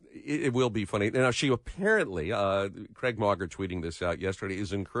 it will be funny. Now, she apparently, Craig Mauger tweeting this out yesterday,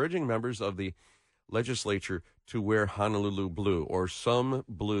 is encouraging members of the legislature to wear Honolulu blue or some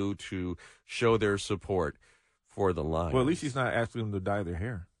blue to show their support for the Lions. Well, at least she's not asking them to dye their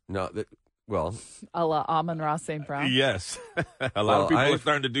hair. No, a la Amon-Ra St. Brown. Yes. A lot of people are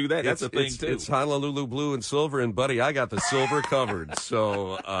starting to do that. That's a thing, too. It's Honolulu blue and silver, and, buddy, I got the silver covered.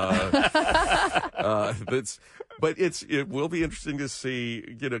 So, but it will be interesting to see,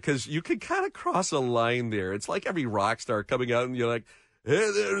 because you can kind of cross a line there. It's like every rock star coming out and you're like,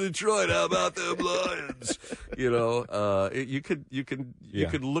 hey there, Detroit, how about them Lions? You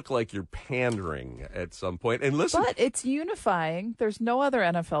could look like you're pandering at some point. And listen, but it's unifying. There's no other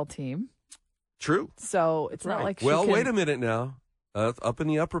NFL team. True. So it's not like wait a minute now. Up in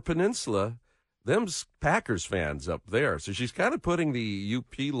the Upper Peninsula, them's Packers fans up there. So she's kind of putting the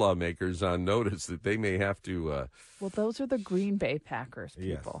UP lawmakers on notice that they may have to. Well, those are the Green Bay Packers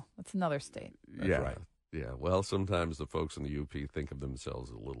people. Yes. That's another state. That's right. Yeah. Well, sometimes the folks in the UP think of themselves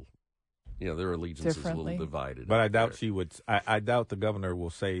a little. Their allegiance is a little divided. But I doubt she would. I doubt the governor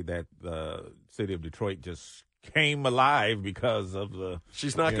will say that the city of Detroit just came alive because of the.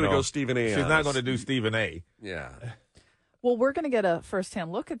 She's not going to go Stephen A. She's not going to do Stephen A. Yeah. Well, we're going to get a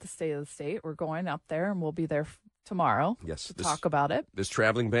firsthand look at the state of the state. We're going up there, and we'll be there tomorrow to talk about it. This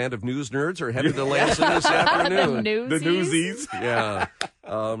traveling band of news nerds are headed to Lansing this afternoon. The newsies. Yeah.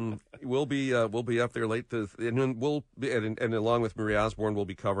 We'll be up there late, and along with Marie Osborne, we'll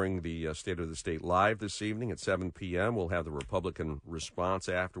be covering the State of the State live this evening at 7 p.m. We'll have the Republican response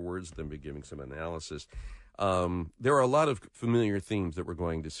afterwards, then be giving some analysis. There are a lot of familiar themes that we're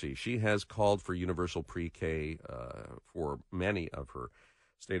going to see. She has called for universal pre-K for many of her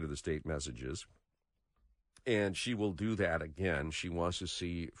State of the State messages, and she will do that again. She wants to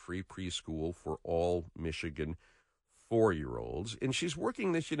see free preschool for all Michigan 4-year-olds, and she's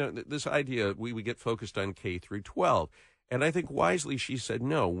working this, this idea we get focused on K through 12, and I think wisely she said,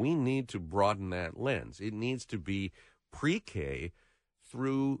 no, we need to broaden that lens. It needs to be pre-K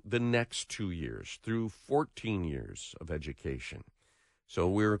through the next 2 years, through 14 years of education. So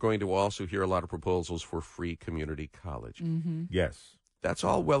we're going to also hear a lot of proposals for free community college. Mm-hmm. Yes. That's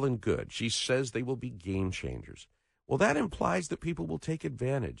all well and good. She says they will be game changers. Well, that implies that people will take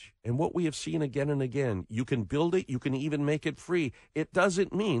advantage. And what we have seen again and again, you can build it, you can even make it free. It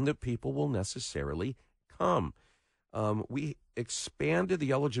doesn't mean that people will necessarily come. We expanded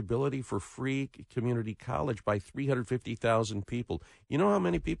the eligibility for free community college by 350,000 people. You know how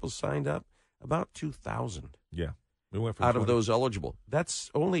many people signed up? About 2,000. Yeah. We went from out of those eligible. That's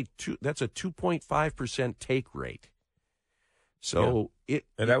only that's a 2.5% take rate. So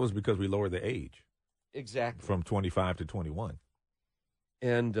and that was because we lowered the age. Exactly. From 25 to 21.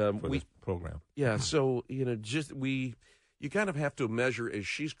 And for this program. Yeah, so you kind of have to measure as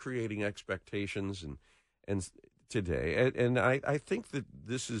she's creating expectations and today. And I think that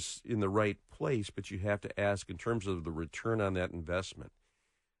this is in the right place, but you have to ask in terms of the return on that investment.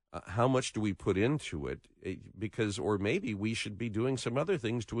 How much do we put into it? Or maybe we should be doing some other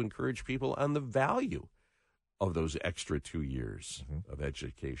things to encourage people on the value of those extra 2 years of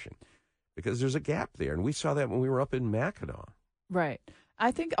education. Because there's a gap there, and we saw that when we were up in Mackinac. Right.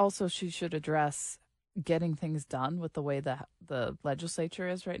 I think also she should address getting things done with the way the legislature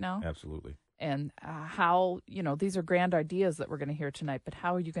is right now. Absolutely. And how, these are grand ideas that we're going to hear tonight, but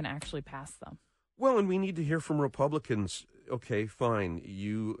how are you going to actually pass them? Well, and we need to hear from Republicans. Okay, fine.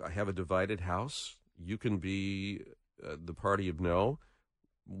 You have a divided House. You can be the party of no.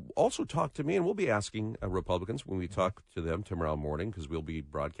 Also talk to me, and we'll be asking Republicans when we talk to them tomorrow morning, because we'll be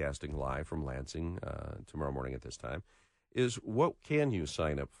broadcasting live from Lansing tomorrow morning at this time, is what can you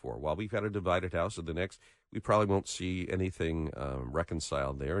sign up for? While we've had a divided House, we probably won't see anything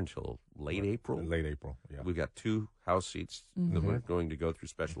reconciled there until late April. Late April, yeah. We've got 2 House seats that we're going to go through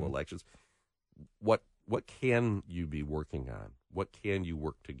special elections. What can you be working on? What can you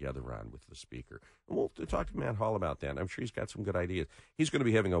work together on with the Speaker? And we'll talk to Matt Hall about that. I'm sure he's got some good ideas. He's going to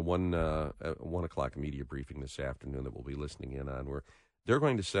be having a 1 o'clock media briefing this afternoon that we'll be listening in on, where they're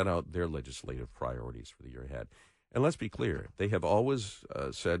going to set out their legislative priorities for the year ahead. And let's be clear, they have always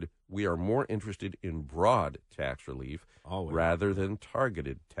said we are more interested in broad tax relief rather than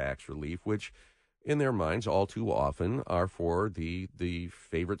targeted tax relief, which in their minds all too often are for the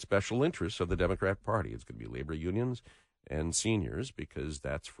favorite special interests of the Democrat Party. It's going to be labor unions and seniors, because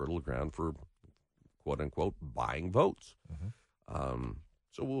that's fertile ground for, quote unquote, buying votes.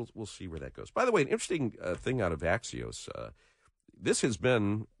 So we'll see where that goes. By the way, an interesting thing out of Axios, this has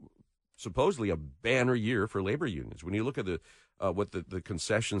been supposedly a banner year for labor unions. When you look at the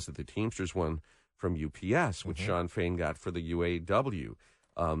concessions that the Teamsters won from UPS, which Sean Fain got for the UAW,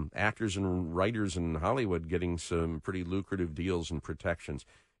 actors and writers in Hollywood getting some pretty lucrative deals and protections.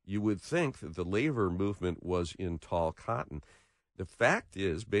 You would think that the labor movement was in tall cotton. The fact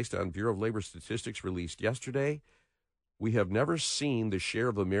is, based on Bureau of Labor statistics released yesterday, we have never seen the share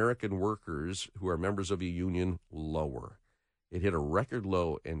of American workers who are members of a union lower. It hit a record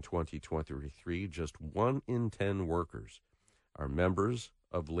low in 2023. Just 1 in 10 workers are members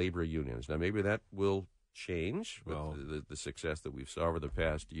of labor unions. Now, maybe that will change with the success that we've saw over the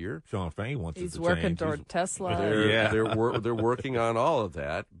past year. Sean Fain wants He's it to working change. toward Tesla. They're working on all of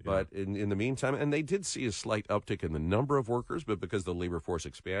that. But in the meantime, and they did see a slight uptick in the number of workers, but because the labor force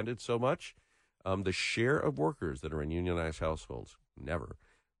expanded so much, the share of workers that are in unionized households never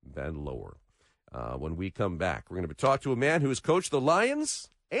been lower. When we come back, we're going to talk to a man who has coached the Lions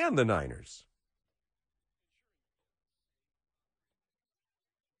and the Niners.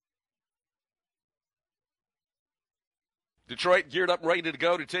 Detroit geared up, ready to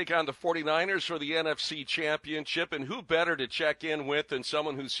go to take on the 49ers for the NFC Championship. And who better to check in with than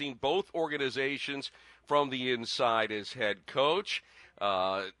someone who's seen both organizations from the inside as head coach,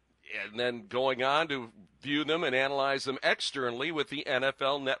 and then going on to view them and analyze them externally with the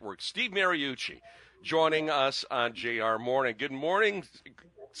NFL Network. Steve Mariucci joining us on JR Morning. Good morning,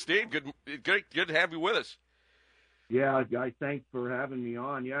 Steve. Good to have you with us. Yeah, guys, thanks for having me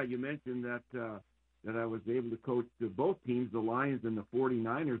on. Yeah, you mentioned that I was able to coach both teams, the Lions and the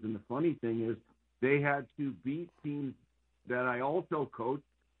 49ers, and the funny thing is they had to beat teams that I also coached,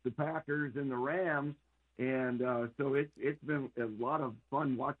 the Packers and the Rams, and so it's been a lot of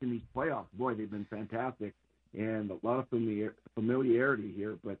fun watching these playoffs. Boy, they've been fantastic, and a lot of familiarity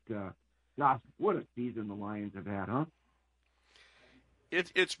here, but gosh, what a season the Lions have had, huh?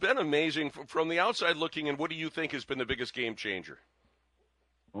 It's been amazing. From the outside looking in, what do you think has been the biggest game changer?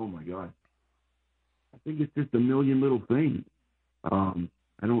 Oh, my God. I think it's just a million little things. I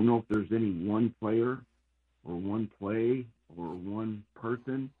don't know if there's any one player or one play or one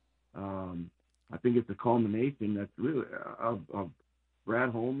person. I think it's a culmination that's really of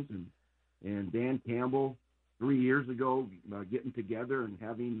Brad Holmes and Dan Campbell 3 years ago getting together and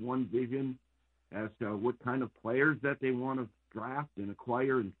having one vision as to what kind of players that they want to draft and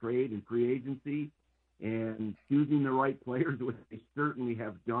acquire and trade and free agency, and choosing the right players, which they certainly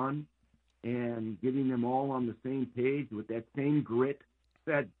have done, and getting them all on the same page with that same grit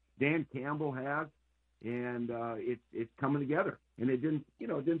that Dan Campbell has, and it's coming together. And it didn't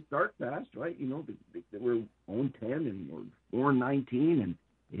start fast, right? They were 0-10 and 4-19,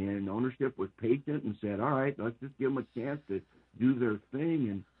 and ownership was patient and said, all right, let's just give them a chance to do their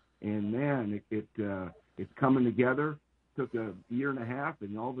thing, and man, it's coming together. Took a year and a half,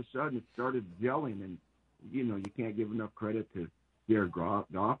 and all of a sudden it started gelling. And you can't give enough credit to Jared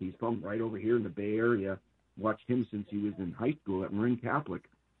Goff. He's from right over here in the Bay Area. Watched him since he was in high school at Marin Catholic,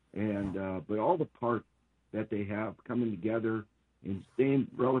 and but all the parts that they have coming together and staying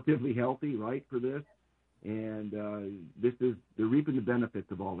relatively healthy, right, for this, and they're reaping the benefits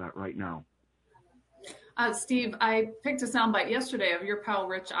of all that right now. Steve, I picked a soundbite yesterday of your pal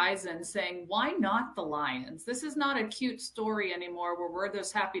Rich Eisen saying, why not the Lions? This is not a cute story anymore where we're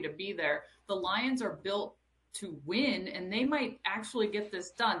just happy to be there. The Lions are built to win, and they might actually get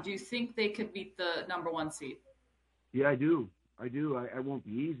this done. Do you think they could beat the number one seed? Yeah, I do. I won't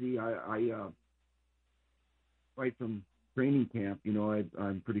be easy. I right from training camp,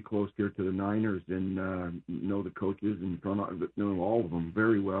 I'm pretty close here to the Niners and know the coaches and know all of them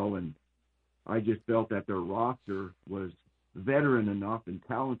very well, and I just felt that their roster was veteran enough and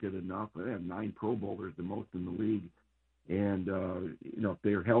talented enough. They have 9 Pro Bowlers, the most in the league. And, if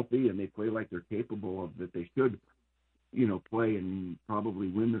they're healthy and they play like they're capable of, that they should, play and probably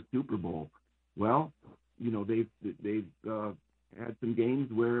win the Super Bowl. Well, they've had some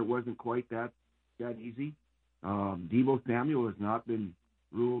games where it wasn't quite that easy. Deebo Samuel has not been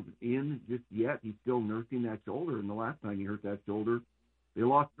ruled in just yet. He's still nursing that shoulder. And the last time he hurt that shoulder, they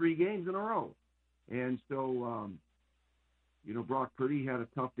lost 3 games in a row. And so, Brock Purdy had a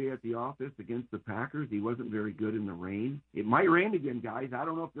tough day at the office against the Packers. He wasn't very good in the rain. It might rain again, guys. I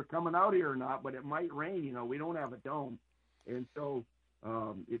don't know if they're coming out here or not, but it might rain. We don't have a dome. And so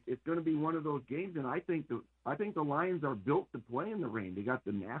it's going to be one of those games. And I think the Lions are built to play in the rain. They got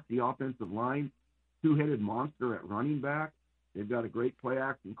the nasty offensive line, 2-headed monster at running back. They've got a great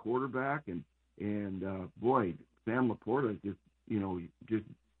play-action quarterback. And boy, Sam Laporta is just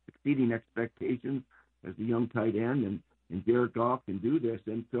exceeding expectations as a young tight end, and Jared Goff can do this.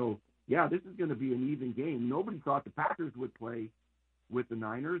 And so, yeah, this is going to be an even game. Nobody thought the Packers would play with the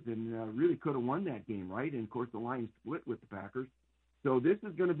Niners and really could have won that game, right? And, of course, the Lions split with the Packers. So this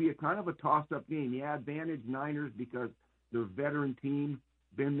is going to be a kind of a toss-up game. Yeah, advantage Niners because they're a veteran team,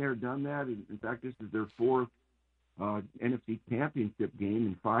 been there, done that. In fact, this is their 4th NFC Championship game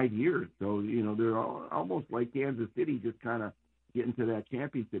in 5 years. So, they're almost like Kansas City, just kind of getting to that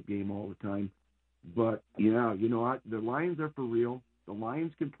championship game all the time. But, yeah, what? The Lions are for real. The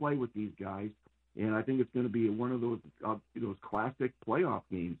Lions can play with these guys, and I think it's going to be one of those classic playoff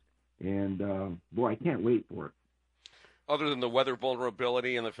games. And, boy, I can't wait for it. Other than the weather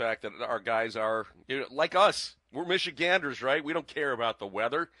vulnerability and the fact that our guys are, like us, we're Michiganders, right? We don't care about the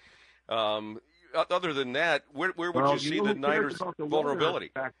weather. Other than that, where would you see the Niners' vulnerability?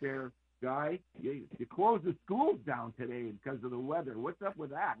 Back there, guy, you closed the schools down today because of the weather. What's up with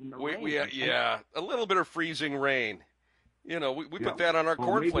that? Yeah, a little bit of freezing rain. We put that on our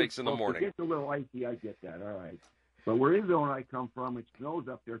cornflakes in the morning. It gets a little icy, I get that, all right. But where is the one I come from, it snows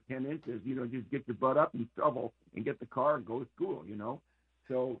up there 10 inches. Just get your butt up and shovel and get the car and go to school,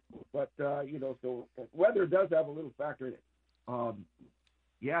 So, but, so weather does have a little factor in it.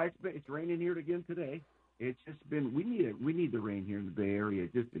 Yeah, it's raining here again today. It's just been we need the rain here in the Bay Area.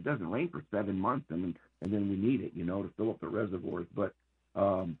 It doesn't rain for 7 months, and then we need it, to fill up the reservoirs. But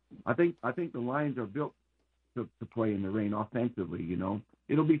I think the Lions are built to play in the rain offensively.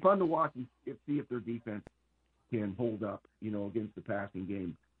 it'll be fun to watch and see if their defense can hold up, against the passing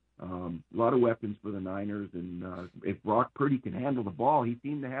game. A lot of weapons for the Niners, and if Brock Purdy can handle the ball, he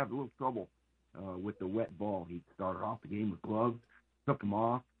seemed to have a little trouble with the wet ball. He started off the game with gloves, took them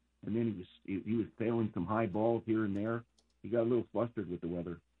off, and then he was failing some high balls here and there. He got a little flustered with the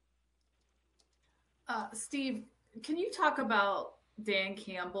weather. Steve, can you talk about Dan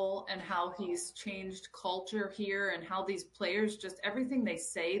Campbell and how he's changed culture here and how these players, just everything they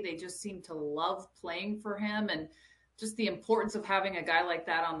say, they just seem to love playing for him, and just the importance of having a guy like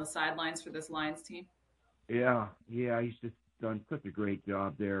that on the sidelines for this Lions team? Yeah, he's just done such a great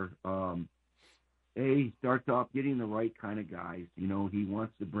job there. He starts off getting the right kind of guys. He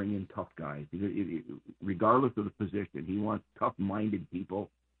wants to bring in tough guys, regardless of the position. He wants tough-minded people,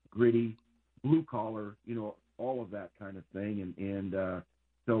 gritty, blue-collar, all of that kind of thing. And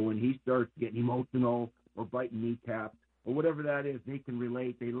so when he starts getting emotional or biting kneecaps or whatever that is, they can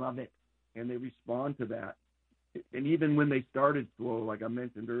relate. They love it, and they respond to that. And even when they started slow, like I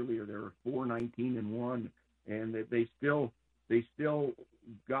mentioned earlier, they were 4-19-1, and they still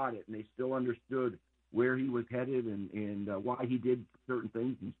got it, and they still understood where he was headed and why he did certain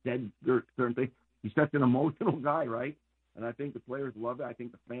things and said certain things. He's such an emotional guy, right? And I think the players love it. I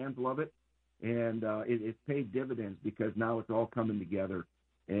think the fans love it. And it's paid dividends because now it's all coming together.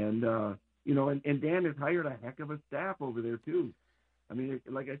 And, and Dan has hired a heck of a staff over there, too. I mean,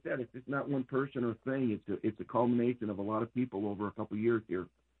 like I said, it's just not one person or thing. It's a culmination of a lot of people over a couple of years here.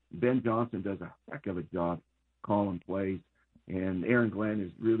 Ben Johnson does a heck of a job calling plays, and Aaron Glenn has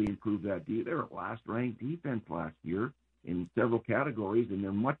really improved that. They're a last-ranked defense last year in several categories, and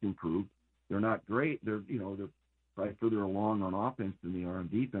they're much improved. They're not great. They're probably further along on offense than they are on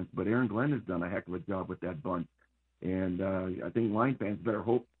defense, but Aaron Glenn has done a heck of a job with that bunch. And I think Lion fans better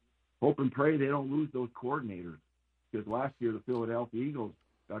hope and pray they don't lose those coordinators. Because last year the Philadelphia Eagles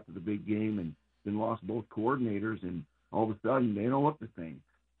got to the big game and then lost both coordinators, and all of a sudden they don't look the same.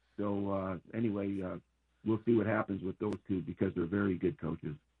 So anyway, we'll see what happens with those two because they're very good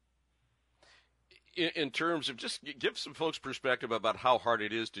coaches. In terms of just give some folks perspective about how hard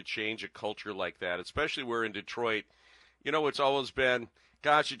it is to change a culture like that, especially where in Detroit, it's always been,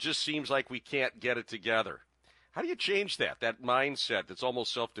 gosh, it just seems like we can't get it together. How do you change that mindset that's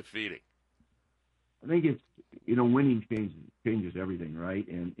almost self-defeating? I think it's, winning changes everything, right?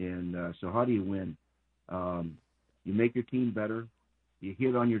 And so how do you win? You make your team better. You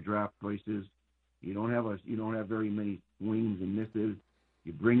hit on your draft choices. You don't have very many swings and misses.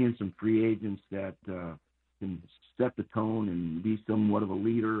 You bring in some free agents that can set the tone and be somewhat of a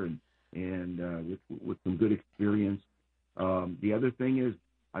leader and with some good experience. The other thing is,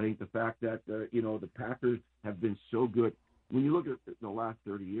 I think the fact that the Packers have been so good. When you look at the last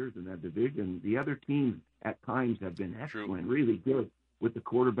 30 years in that division, the other teams at times have been excellent, really good with the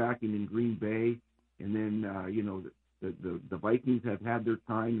quarterbacking in Green Bay. And then, the Vikings have had their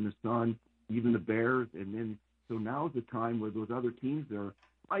time in the sun, even the Bears. And then, so now's the time where those other teams there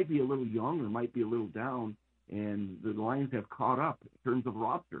might be a little young or might be a little down, and the Lions have caught up in terms of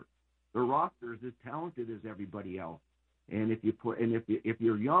roster. Their roster is as talented as everybody else. And if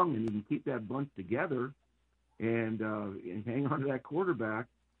you're young and you can keep that bunch together, and hang on to that quarterback,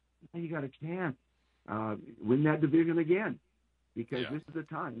 you got a chance win that division again, because this is the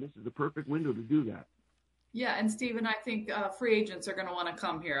time. This is the perfect window to do that. Yeah, and Stephen, I think free agents are going to want to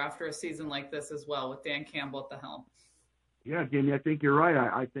come here after a season like this as well, with Dan Campbell at the helm. Yeah, Jimmy, I think you're right.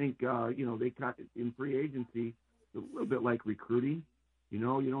 I think they got in free agency a little bit like recruiting. You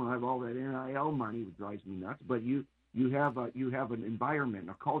don't have all that NIL money, which drives me nuts, but you have an environment,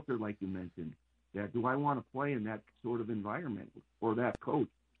 a culture, like you mentioned. That do I want to play in that sort of environment or that coach?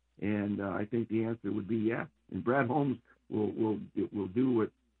 And I think the answer would be yes. And Brad Holmes will do what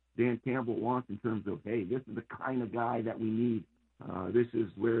Dan Campbell wants in terms of, hey, this is the kind of guy that we need. This is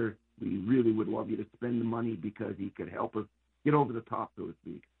where we really would love you to spend the money because he could help us get over the top, so to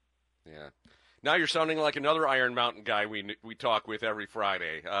speak. Yeah. Now you're sounding like another Iron Mountain guy we talk with every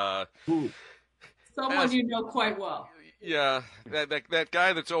Friday. Someone you know quite well. Yeah, that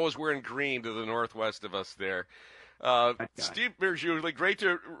guy that's always wearing green to the northwest of us there. Steve Bergiuli, great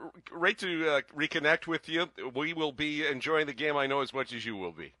to reconnect with you. We will be enjoying the game, I know, as much as you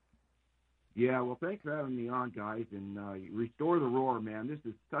will be. Yeah, well, thanks for having me on, guys, and restore the roar, man. This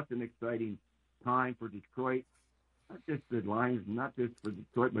is such an exciting time for Detroit, not just the Lions, not just for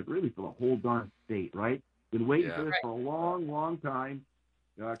Detroit, but really for the whole darn state, right? Been waiting for this for a long, long time.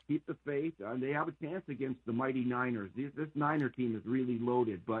 Keep the faith. They have a chance against the mighty Niners. This Niner team is really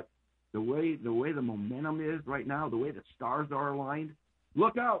loaded, but the way the momentum is right now, the way the stars are aligned,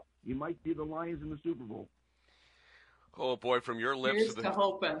 look out. You might see the Lions in the Super Bowl. Oh, boy, from your lips Here's to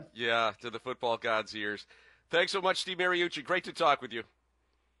hoping. Yeah, to the football god's ears. Thanks so much, Steve Mariucci. Great to talk with you.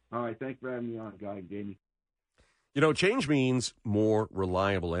 All right, thanks for having me on, Guy and Jamie. You know, change means more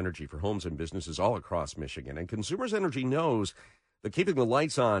reliable energy for homes and businesses all across Michigan. And Consumers Energy knows that keeping the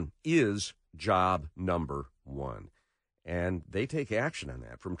lights on is job number one. And they take action on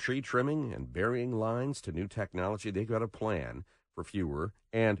that. From tree trimming and burying lines to new technology, they've got a plan for fewer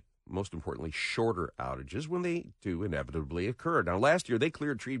and, most importantly, shorter outages when they do inevitably occur. Now, last year, they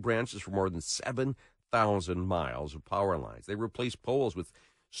cleared tree branches for more than 7,000 miles of power lines. They replaced poles with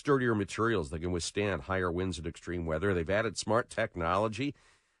sturdier materials that can withstand higher winds and extreme weather. They've added smart technology.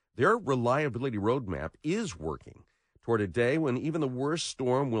 Their reliability roadmap is working toward a day when even the worst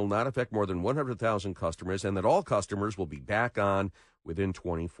storm will not affect more than 100,000 customers, and that all customers will be back on within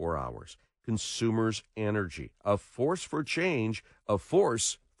 24 hours. Consumers Energy, a force for change, a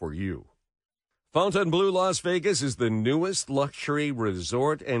force for you. Fontainebleau Las Vegas is the newest luxury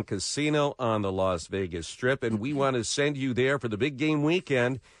resort and casino on the Las Vegas Strip, and we want to send you there for the big game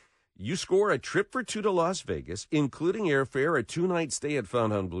weekend. You score a trip for two to Las Vegas, including airfare, a 2-night stay at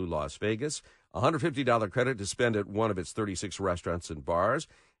Fontainebleau Las Vegas, a $150 credit to spend at one of its 36 restaurants and bars,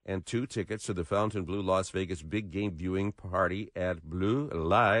 and 2 tickets to the Fontainebleau Las Vegas big game viewing party at Blue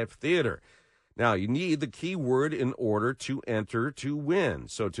Live Theater. Now, you need the keyword in order to enter to win.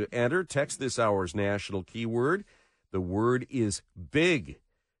 So to enter, text this hour's national keyword. The word is BIG.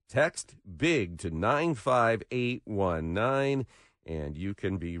 Text BIG to 95819, and you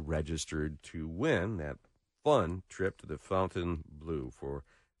can be registered to win that fun trip to the Fontainebleau for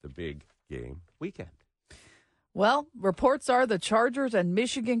the big game weekend. Well, reports are the Chargers and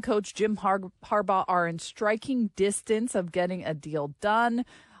Michigan coach Jim Harbaugh are in striking distance of getting a deal done.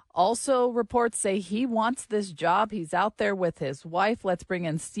 Also, reports say he wants this job. He's out there with his wife. Let's bring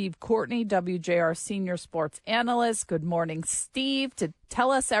in Steve Courtney, WJR senior sports analyst. Good morning, Steve, to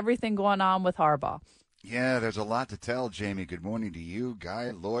tell us everything going on with Harbaugh. Yeah, there's a lot to tell, Jamie. Good morning to you,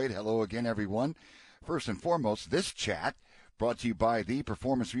 Guy, Lloyd. Hello again, everyone. First and foremost, this chat brought to you by the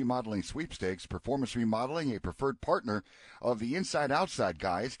Performance Remodeling Sweepstakes. Performance Remodeling, a preferred partner of the Inside Outside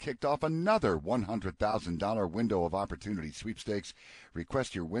guys, kicked off another $100,000 window of opportunity sweepstakes.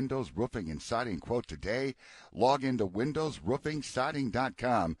 Request your windows, roofing, and siding quote today. Log into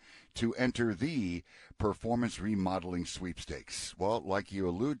windowsroofingsiding.com to enter the Performance Remodeling Sweepstakes. Well, like you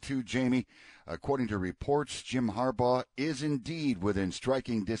allude to, Jamie, according to reports, Jim Harbaugh is indeed within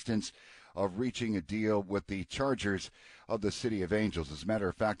striking distance of reaching a deal with the Chargers of the City of Angels. As a matter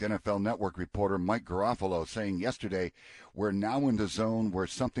of fact, NFL Network reporter Mike Garofalo saying yesterday, we're now in the zone where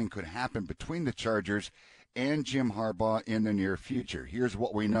something could happen between the Chargers and Jim Harbaugh in the near future. Here's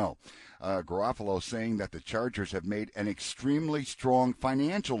what we know. Garofalo saying that the Chargers have made an extremely strong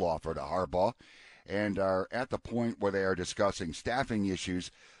financial offer to Harbaugh and are at the point where they are discussing staffing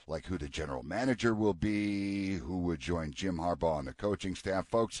issues like who the general manager will be, who would join Jim Harbaugh on the coaching staff.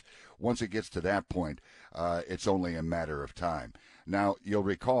 Folks, once it gets to that point, it's only a matter of time. Now, you'll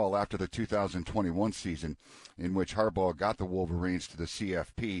recall after the 2021 season in which Harbaugh got the Wolverines to the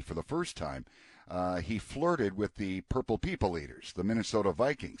CFP for the first time, he flirted with the Purple People Eaters, the Minnesota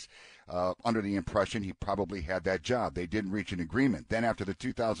Vikings, under the impression he probably had that job. They didn't reach an agreement. Then after the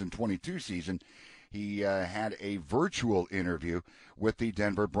 2022 season, he had a virtual interview with the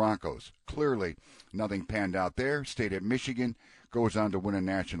Denver Broncos. Clearly, nothing panned out there. Stayed at Michigan, goes on to win a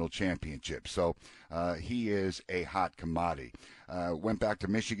national championship. So he is a hot commodity. Went back to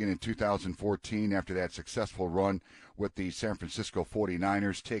Michigan in 2014 after that successful run with the San Francisco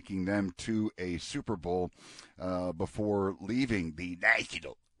 49ers, taking them to a Super Bowl before leaving the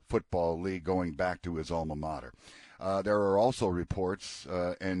National Football League, going back to his alma mater. There are also reports,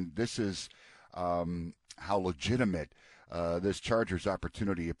 and this is how legitimate this Chargers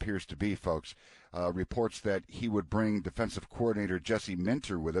opportunity appears to be, folks. Reports that he would bring defensive coordinator Jesse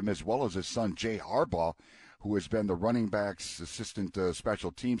Minter with him, as well as his son Jay Harbaugh, who has been the running backs assistant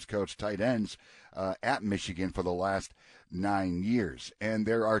special teams coach, tight ends at Michigan for the last 9 years. And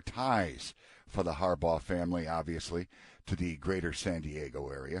there are ties for the Harbaugh family, obviously, to the greater San Diego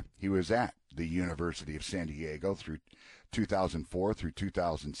area. He was at the University of San Diego through 2004 through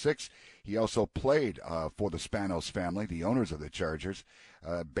 2006. He also played for the Spanos family, the owners of the Chargers,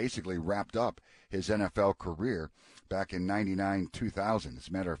 basically wrapped up his NFL career back in 99-2000. As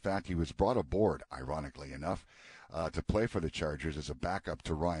a matter of fact, he was brought aboard, ironically enough, to play for the Chargers as a backup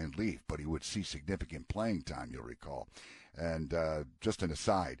to Ryan Leaf, but he would see significant playing time, you'll recall. And just an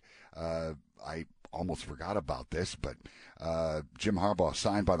aside, I almost forgot about this, but Jim Harbaugh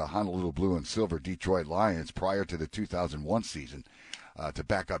signed by the Honolulu Blue and Silver Detroit Lions prior to the 2001 season to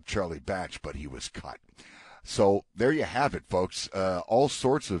back up Charlie Batch, but he was cut. So there you have it, folks. All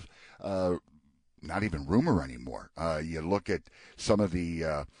sorts of not even rumor anymore. You look at some of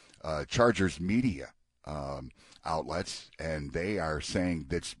the Chargers media outlets, and they are saying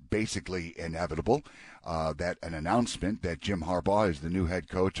that's basically inevitable, that an announcement that Jim Harbaugh is the new head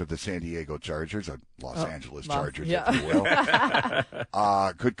coach of the San Diego Chargers, Los Angeles Chargers, if you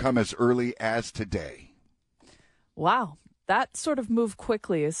will, could come as early as today. Wow. That sort of moved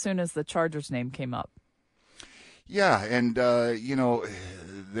quickly as soon as the Chargers name came up. Yeah, and,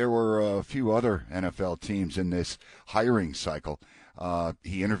 there were a few other NFL teams in this hiring cycle.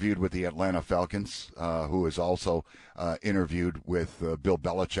 He interviewed with the Atlanta Falcons, who has also interviewed with Bill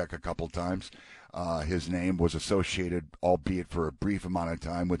Belichick a couple times. His name was associated, albeit for a brief amount of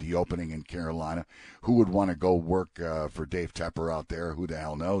time, with the opening in Carolina. Who would want to go work for Dave Tepper out there? Who the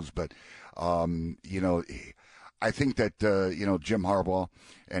hell knows? But, I think that, Jim Harbaugh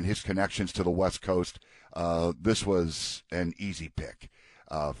and his connections to the West Coast, this was an easy pick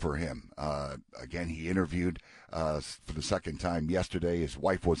for him. Again, he interviewed for the second time yesterday. His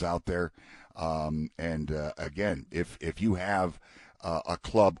wife was out there. Again, if you have a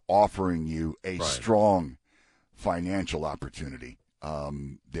club offering you a strong financial opportunity,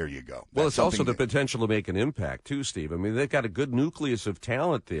 there you go. Well, it's also the potential to make an impact, too, Steve. I mean, they've got a good nucleus of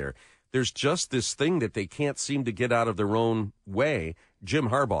talent there. There's just this thing that they can't seem to get out of their own way. Jim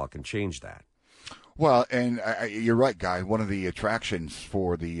Harbaugh can change that. Well, and you're right, Guy. One of the attractions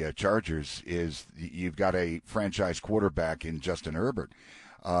for the Chargers is you've got a franchise quarterback in Justin Herbert.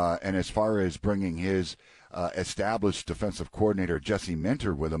 And as far as bringing his established defensive coordinator, Jesse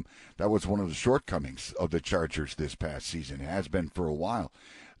Minter, with him, that was one of the shortcomings of the Chargers this past season. It has been for a while.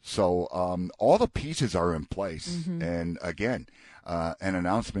 So all the pieces are in place. Mm-hmm. And, again, an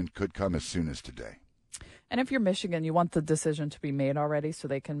announcement could come as soon as today. And if you're Michigan, you want the decision to be made already so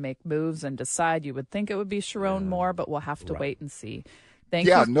they can make moves and decide. You would think it would be Sharon Moore, but we'll have to wait and see. Thank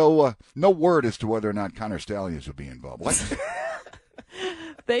you. No word as to whether or not Connor Stallions will be involved. What?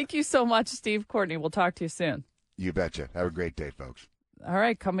 Thank you so much, Steve Courtney. We'll talk to you soon. You betcha. Have a great day, folks. All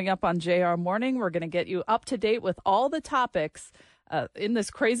right, coming up on JR Morning, we're going to get you up to date with all the topics in this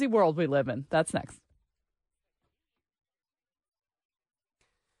crazy world we live in. That's next.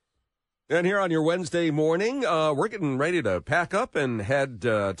 And here on your Wednesday morning, we're getting ready to pack up and head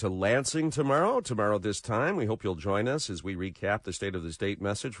to Lansing tomorrow. Tomorrow this time, we hope you'll join us as we recap the State of the State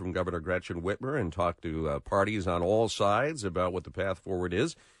message from Governor Gretchen Whitmer and talk to parties on all sides about what the path forward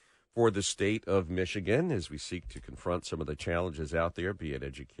is for the state of Michigan as we seek to confront some of the challenges out there, be it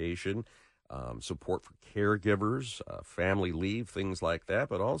education, support for caregivers, family leave, things like that,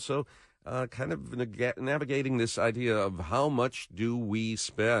 but also kind of navigating this idea of how much do we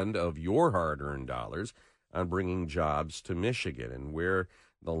spend of your hard-earned dollars on bringing jobs to Michigan and where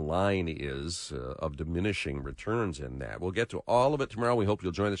the line is of diminishing returns in that. We'll get to all of it tomorrow. We hope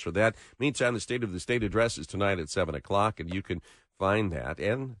you'll join us for that. Meantime, the State of the State address is tonight at 7 o'clock, and you can find that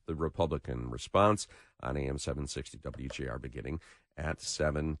and the Republican response on AM 760 WJR beginning at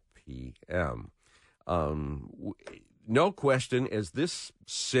 7 p.m. No question, as this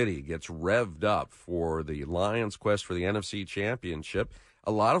city gets revved up for the Lions' quest for the NFC Championship,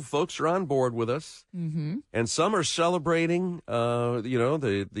 a lot of folks are on board with us, and some are celebrating,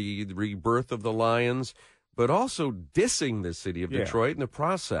 the rebirth of the Lions, but also dissing the city of Detroit in the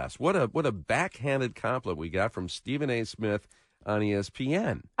process. What a backhanded compliment we got from Stephen A. Smith on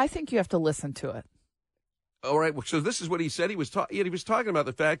ESPN. I think you have to listen to it. All right, so this is what he said. He was talking about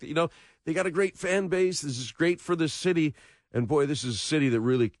the fact that, they got a great fan base. This is great for the city. And, boy, this is a city that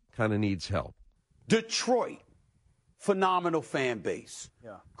really kind of needs help. Detroit, phenomenal fan base.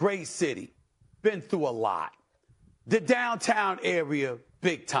 Yeah. Great city. Been through a lot. The downtown area,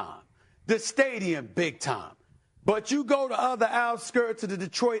 big time. The stadium, big time. But you go to other outskirts of the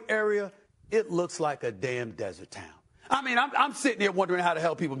Detroit area, it looks like a damn desert town. I mean, I'm sitting there wondering how the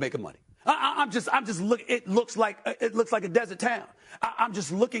hell people making money. I'm just looking. It looks like a desert town. I'm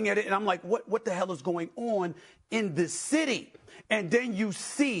just looking at it and I'm like, what the hell is going on in this city? And then you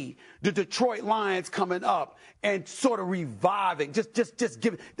see the Detroit Lions coming up and sort of reviving. Just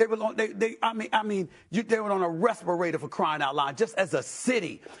giving. They were on. They were on a respirator, for crying out loud, just as a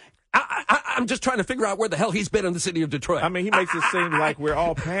city. I'm just trying to figure out where the hell he's been in the city of Detroit. I mean, he makes it seem like we're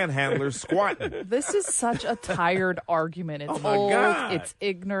all panhandlers squatting. This is such a tired argument. It's old, God. It's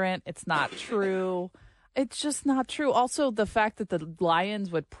ignorant, it's not true. It's just not true. Also, the fact that the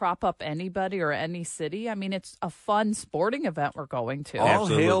Lions would prop up anybody or any city, I mean, it's a fun sporting event we're going to. All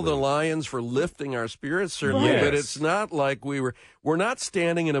hail the Lions for lifting our spirits, certainly, but it's not like we're not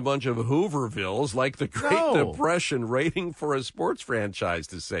standing in a bunch of Hoovervilles like the Great Depression waiting for a sports franchise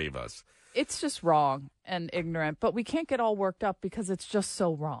to save us. It's just wrong and ignorant, but we can't get all worked up because it's just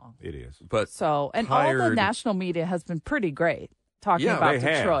so wrong. It is. But all the national media has been pretty great talking about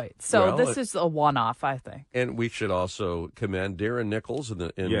Detroit. Have. So this is a one-off, I think. And we should also commend Darren Nichols in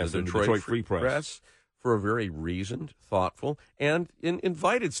the Detroit Free Press for a very reasoned, thoughtful, and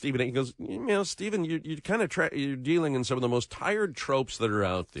invited Stephen A. He goes, Stephen, you kind of you're dealing in some of the most tired tropes that are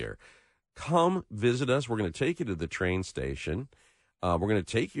out there. Come visit us. We're going to take you to the train station. We're going to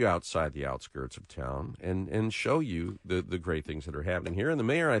take you outside the outskirts of town and show you the great things that are happening here. And the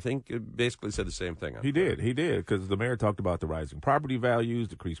mayor, I think, basically said the same thing. He did, because the mayor talked about the rising property values,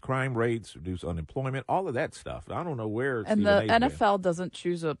 decreased crime rates, reduced unemployment, all of that stuff. I don't know where. And the NFL doesn't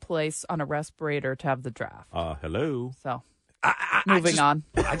choose a place on a respirator to have the draft. Hello. So, moving on.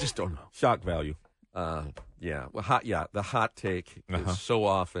 I just don't know. Shock value. Yeah. Well, the hot take is so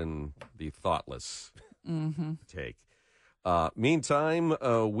often the thoughtless take. Meantime,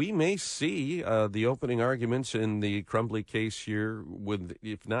 we may see the opening arguments in the Crumbly case here,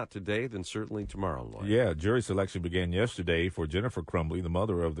 if not today, then certainly tomorrow, Lloyd. Yeah, jury selection began yesterday for Jennifer Crumbly, the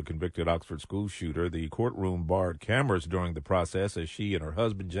mother of the convicted Oxford school shooter. The courtroom barred cameras during the process as she and her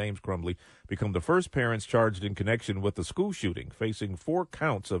husband, James Crumbly, become the first parents charged in connection with the school shooting, facing 4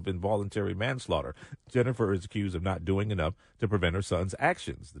 counts of involuntary manslaughter. Jennifer is accused of not doing enough to prevent her son's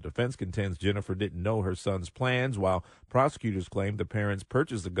actions. The defense contends Jennifer didn't know her son's plans, while prosecutors claim the parents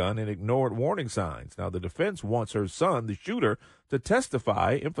purchased the gun and ignored warning signs. Now, the defense wants her son, the shooter, to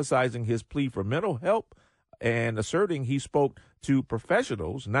testify, emphasizing his plea for mental help and asserting he spoke to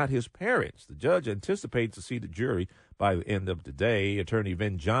professionals, not his parents. The judge anticipates to see the jury by the end of the day. Attorney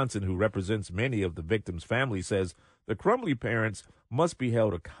Vin Johnson, who represents many of the victims' families, says the Crumbly parents must be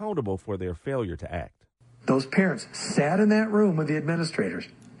held accountable for their failure to act. Those parents sat in that room with the administrators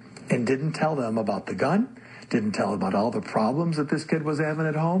and didn't tell them about the gun, didn't tell them about all the problems that this kid was having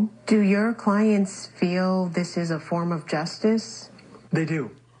at home. Do your clients feel this is a form of justice? They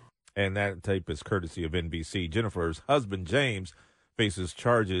do. And that tape is courtesy of NBC. Jennifer's husband, James, faces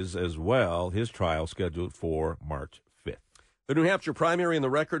charges as well. His trial scheduled for March 5th. The New Hampshire primary in the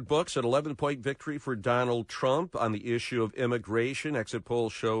record books, an 11-point victory for Donald Trump on the issue of immigration. Exit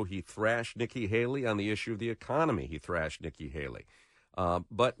polls show he thrashed Nikki Haley. On the issue of the economy, he thrashed Nikki Haley.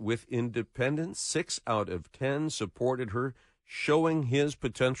 But with independents, 6 out of 10 supported her, showing his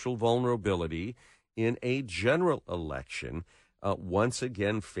potential vulnerability in a general election. Once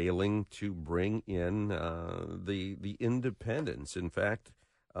again failing to bring in the independents. In fact,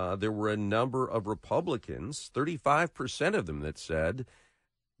 there were a number of Republicans, 35% of them, that said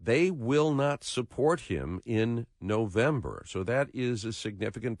they will not support him in November. So that is a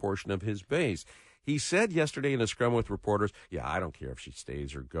significant portion of his base. He said yesterday in a scrum with reporters, I don't care if she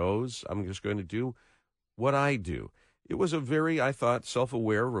stays or goes. I'm just going to do what I do. It was a very, I thought,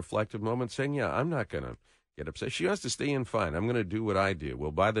 self-aware, reflective moment saying, I'm not going to get upset. She has to stay in, fine. I'm going to do what I do. Well,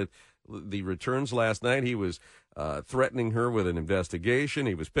 by the returns last night, he was threatening her with an investigation.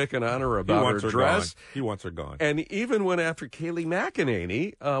 He was picking on her about her dress. He wants her gone. And even went after Kayleigh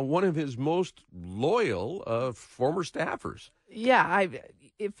McEnany, one of his most loyal former staffers. Yeah,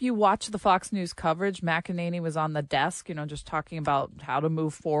 if you watch the Fox News coverage, McEnany was on the desk, just talking about how to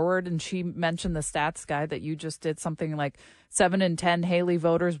move forward. And she mentioned the stats guy that you just did, something like 7 in 10 Haley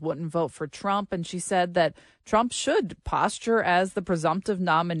voters wouldn't vote for Trump. And she said that Trump should posture as the presumptive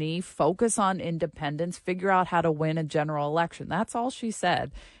nominee, focus on independence, figure out how to win a general election. That's all she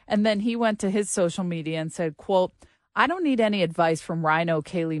said. And then he went to his social media and said, quote, I don't need any advice from Rhino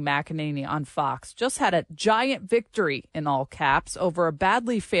Kayleigh McEnany on Fox. Just had a giant victory, in all caps, over a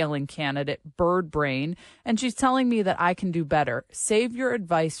badly failing candidate, Bird Brain, and she's telling me that I can do better. Save your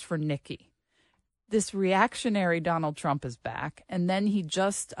advice for Nikki. This reactionary Donald Trump is back, and then he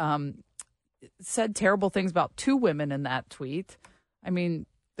just said terrible things about 2 women in that tweet. I mean,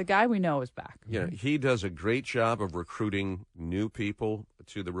 the guy we know is back. Yeah, he does a great job of recruiting new people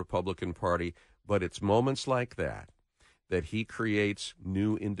to the Republican Party, but it's moments like that he creates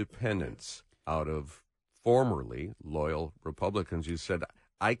new independents out of formerly loyal Republicans who said,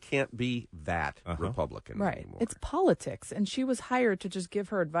 I can't be that Republican anymore. It's politics, and she was hired to just give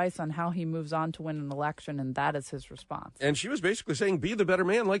her advice on how he moves on to win an election, and that is his response. And she was basically saying, be the better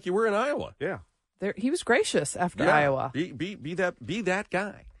man like you were in Iowa. Yeah. He was gracious after Iowa. Be that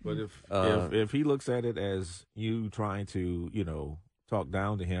guy. But if he looks at it as you trying to, talk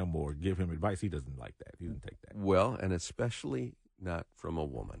down to him or give him advice, he doesn't like that. He doesn't take that. Well, and especially not from a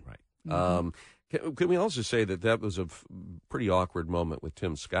woman. Right. Mm-hmm. Can we also say that was a pretty awkward moment with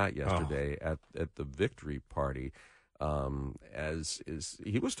Tim Scott yesterday at the victory party? as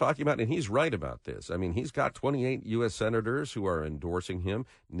he was talking about, and he's right about this. I mean, he's got 28 U.S. senators who are endorsing him.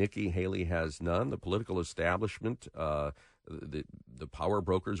 Nikki Haley has none. The political establishment, the power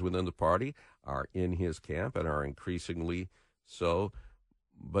brokers within the party are in his camp and are increasingly so.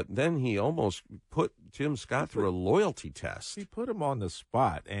 But then he almost put Tim Scott through a loyalty test. He put him on the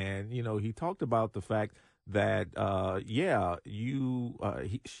spot, and he talked about the fact that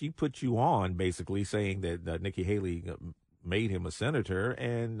she put you on, basically saying that Nikki Haley made him a senator,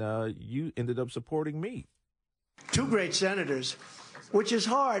 and you ended up supporting me. Two great senators, which is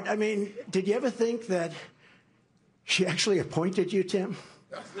hard. I mean, did you ever think that she actually appointed you, Tim?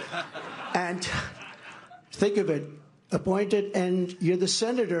 And think of it, appointed, and you're the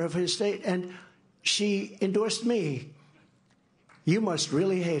senator of his state, and she endorsed me. You must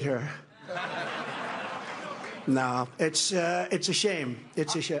really hate her. No, it's a shame.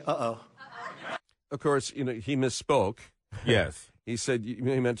 It's a shame. Uh-oh. Of course, he misspoke. Yes. He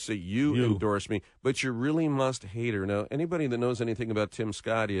meant to say you endorsed me, but you really must hate her. Now, anybody that knows anything about Tim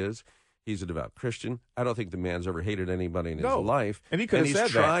Scott he's a devout Christian. I don't think the man's ever hated anybody in his life. And he could have said that.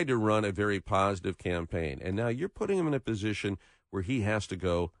 He's tried to run a very positive campaign. And now you're putting him in a position where he has to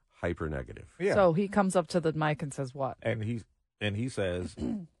go hyper negative. Yeah. So he comes up to the mic and says what? And he says,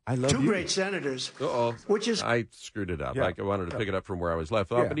 I love Two you. great senators. Uh-oh. Which is... I screwed it up. Yeah. I wanted to pick it up from where I was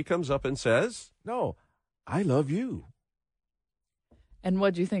left off. But he comes up and says... No, I love you. And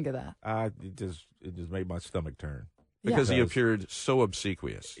what'd you think of that? It just made my stomach turn. Because he appeared so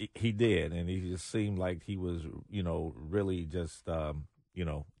obsequious. He did, and he just seemed like he was, really just,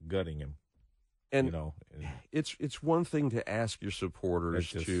 gutting him. And it's one thing to ask your supporters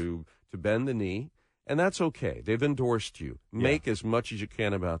to bend the knee, and that's okay. They've endorsed you. Make as much as you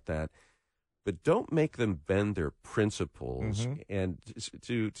can about that, but don't make them bend their principles and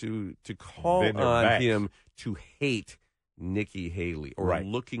to call on him to hate Nikki Haley or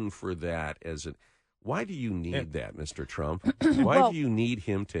looking for that as an. Why do you need that, Mr. Trump? Why do you need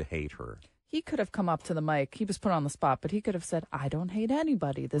him to hate her? He could have come up to the mic. He was put on the spot, but he could have said, I don't hate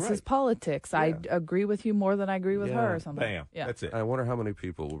anybody. This is politics. Yeah. I agree with you more than I agree with her or something. Bam. Yeah. That's it. I wonder how many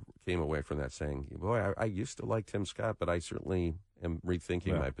people came away from that saying, boy, I used to like Tim Scott, but I certainly am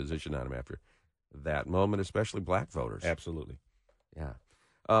rethinking my position on him after that moment, especially black voters. Absolutely. Yeah.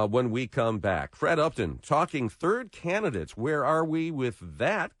 When we come back, Fred Upton talking third candidates. Where are we with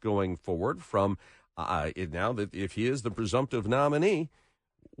that going forward from now that if he is the presumptive nominee,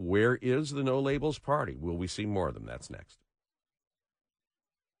 where is the No Labels Party? Will we see more of them? That's next.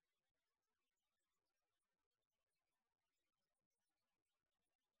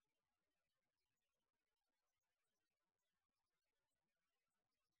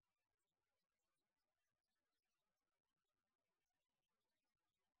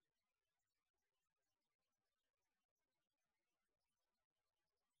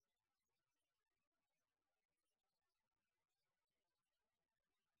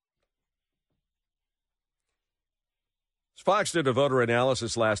 Fox did a voter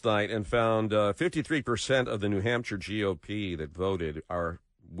analysis last night and found 53% of the New Hampshire GOP that voted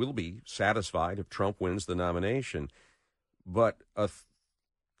will be satisfied if Trump wins the nomination. But a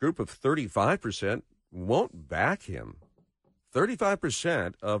group of 35% won't back him.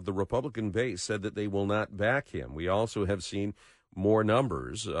 35% of the Republican base said that they will not back him. We also have seen more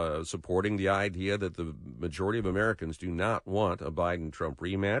numbers supporting the idea that the majority of Americans do not want a Biden-Trump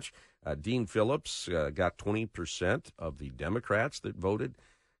rematch. Dean Phillips got 20% of the Democrats that voted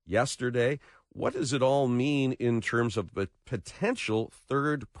yesterday. What does it all mean in terms of a potential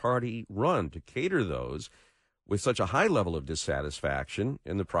third-party run to cater those with such a high level of dissatisfaction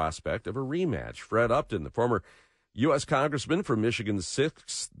in the prospect of a rematch? Fred Upton, the former U.S. Congressman from Michigan's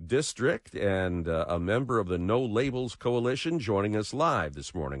 6th District and a member of the No Labels Coalition, joining us live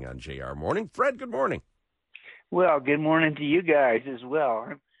this morning on JR Morning. Fred, good morning. Well, good morning to you guys as well.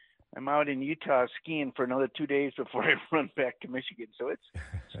 I'm out in Utah skiing for another 2 days before I run back to Michigan, so it's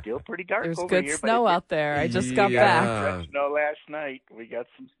still pretty dark over here. There's good snow out there. I just got back. Snow last night. We got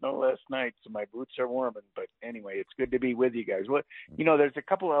some snow last night, so my boots are warming. But anyway, it's good to be with you guys. Well, there's a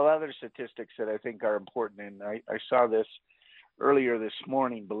couple of other statistics that I think are important, and I saw this earlier this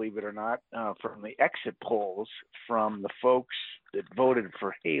morning, believe it or not, from the exit polls from the folks that voted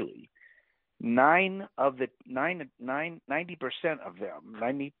for Haley. 90% of them,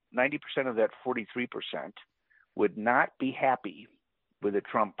 90% of that 43% would not be happy with a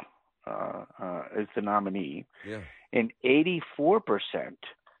Trump as the nominee. Yeah. And 84%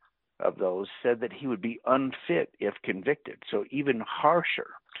 of those said that he would be unfit if convicted, so even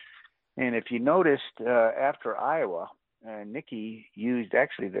harsher. And if you noticed after Iowa, Nikki used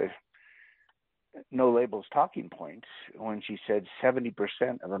actually No Labels talking points when she said 70%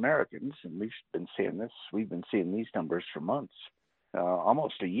 of Americans, and we've been seeing these numbers for months,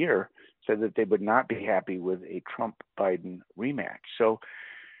 almost a year, said that they would not be happy with a Trump-Biden rematch. So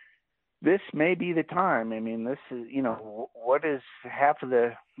this may be the time. I mean, this is, what is half of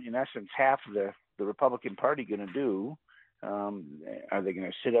the Republican Party going to do? Are they going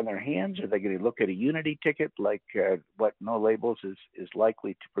to sit on their hands? Are they going to look at a unity ticket like what No Labels is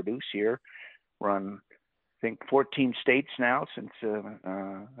likely to produce here? We're on, I think, 14 states now since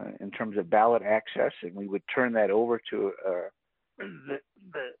in terms of ballot access, and we would turn that over to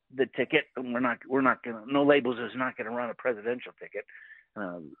the ticket. And we're not going to. No Labels is not going to run a presidential ticket.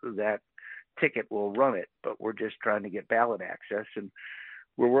 That ticket will run it, but we're just trying to get ballot access, and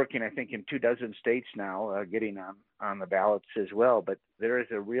we're working, I think, in 24 states now, getting on the ballots as well. But there is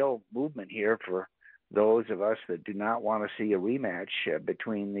a real movement here for those of us that do not want to see a rematch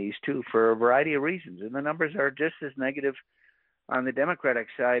between these two for a variety of reasons. And the numbers are just as negative on the Democratic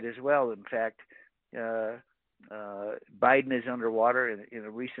side as well. In fact, Biden is underwater in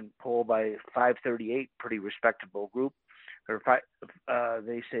a recent poll by 538, pretty respectable group.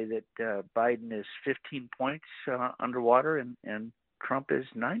 They say that Biden is 15 points underwater and Trump is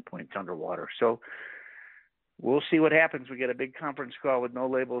 9 points underwater. So we'll see what happens. We get a big conference call with No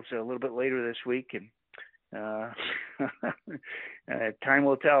Labels a little bit later this week, and time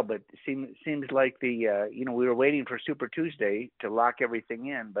will tell. But it seems like we were waiting for Super Tuesday to lock everything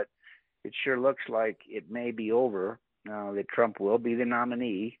in, but it sure looks like it may be over. That Trump will be the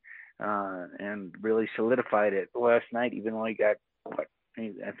nominee, and really solidified it last night, even though he got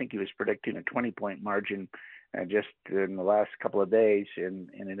I think he was predicting a 20-point margin just in the last couple of days, and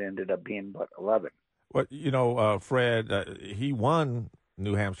it ended up being, 11. Well, Fred, he won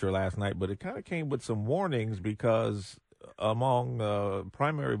New Hampshire last night, but it kind of came with some warnings because among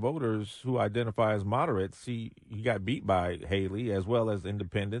primary voters who identify as moderates, he got beat by Haley as well as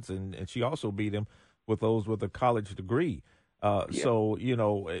independents, and she also beat him with those with a college degree. So,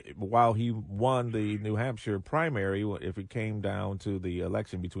 while he won the New Hampshire primary, if it came down to the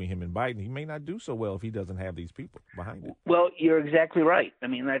election between him and Biden, he may not do so well if he doesn't have these people behind him. Well, you're exactly right. I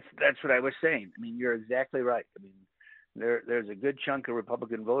mean, that's what I was saying. I mean, you're exactly right. I mean, there's a good chunk of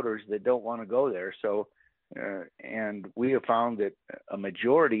Republican voters that don't want to go there. So, and we have found that a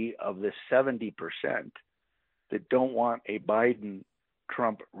majority of the 70% that don't want a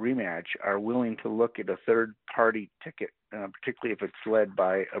Biden-Trump rematch are willing to look at a third-party ticket, particularly if it's led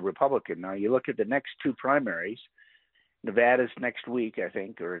by a Republican. Now, you look at the next two primaries. Nevada's next week, I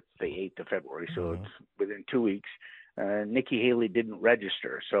think, or it's the 8th of February, so it's within 2 weeks. Nikki Haley didn't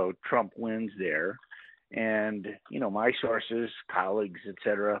register, so Trump wins there. And, my sources, colleagues, et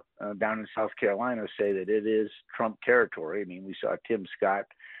cetera, down in South Carolina say that it is Trump territory. I mean, we saw Tim Scott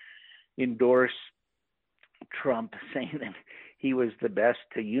endorse Trump, saying that he was the best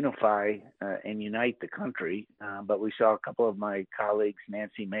to unify and unite the country. But we saw a couple of my colleagues,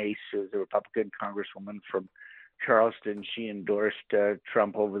 Nancy Mace, who's a Republican congresswoman from Charleston, she endorsed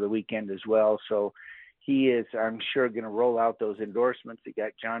Trump over the weekend as well. So he is, I'm sure, going to roll out those endorsements. He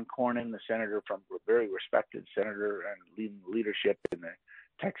got John Cornyn, the senator from a very respected senator and leading leadership in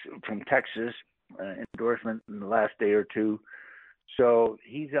from Texas, endorsement in the last day or two. So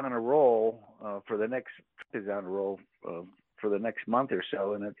he's on a roll for the next month or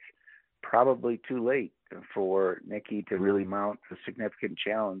so, and it's probably too late for Nikki to really mount a significant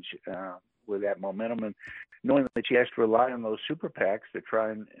challenge with that momentum, and knowing that she has to rely on those super PACs to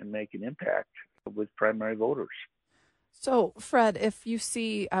try and make an impact with primary voters. So, Fred, if you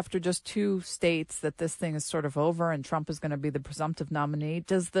see after just 2 states that this thing is sort of over and Trump is going to be the presumptive nominee,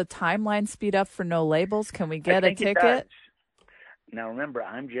 does the timeline speed up for No Labels? Can we get a ticket? Now, remember,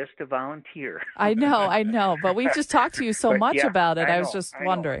 I'm just a volunteer. I know, but we've just talked to you so much about it. I was just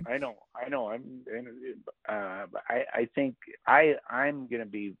wondering. I know. I think I'm going to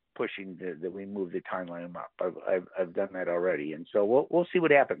be pushing that we move the timeline up. I've done that already, and so we'll see what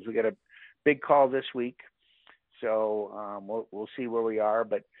happens. We got a big call this week, so we'll see where we are.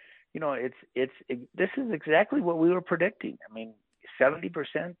 But this is exactly what we were predicting. I mean,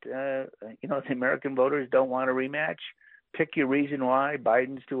 70%, the American voters don't want a rematch. Pick your reason why.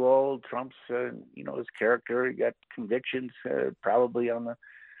 Biden's too old. Trump's, his character. He got convictions probably on the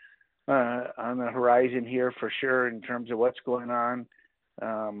horizon here for sure in terms of what's going on.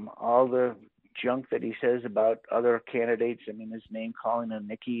 All the junk that he says about other candidates. I mean, his name calling on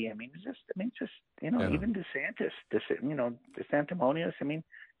Nikki. I mean, even DeSantis. DeSanctimonious. I mean,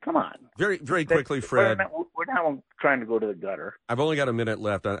 Come on. Very, very quickly, Fred. We're now trying to go to the gutter. I've only got a minute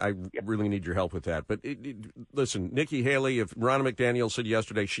left. I really need your help with that. But listen, Nikki Haley, if Ronna McDaniel said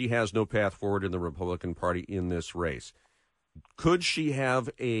yesterday she has no path forward in the Republican Party in this race, could she have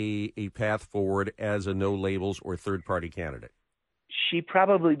a path forward as a no-labels or third-party candidate? She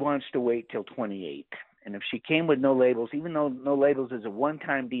probably wants to wait till 28. And if she came with no labels, even though no labels is a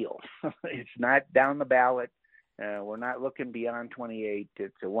one-time deal, it's not down the ballot. We're not looking beyond 28.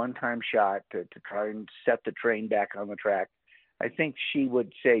 It's a one-time shot to try and set the train back on the track. I think she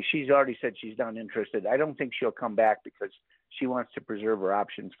would say, she's already said she's not interested. I don't think she'll come back because she wants to preserve her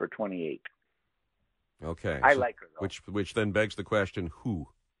options for 28. Okay. I like her, though. Which then begs the question, who?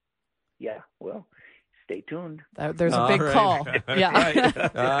 Yeah, well, stay tuned. There's a big call.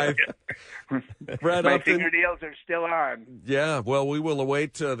 Yeah. Fred My Upton, fingernails are still on. Yeah, well, we will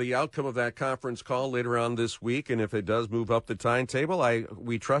await the outcome of that conference call later on this week, and if it does move up the timetable,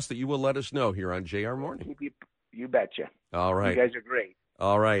 we trust that you will let us know here on JR Morning. You betcha. All right. You guys are great.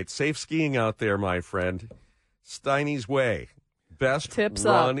 All right. Safe skiing out there, my friend. Steiny's Way. Best Tips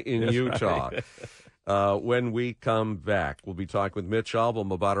run up. in That's Utah. right. When we come back, we'll be talking with Mitch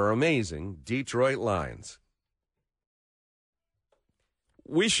Albom about our amazing Detroit Lions.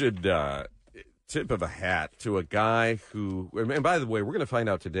 We should tip of a hat to a guy who, and by the way, we're going to find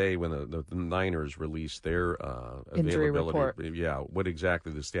out today when the Niners release their injury availability. report. Yeah, what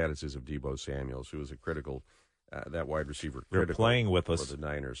exactly the status is of Deebo Samuels, who is a critical, that wide receiver. They're Critical playing with us. for the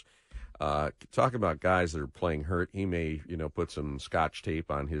Niners. Talk about guys that are playing hurt. He may, put some scotch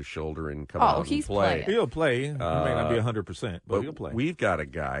tape on his shoulder and come out and play. Playing. He'll play. He may not be 100%, but he'll play. We've got a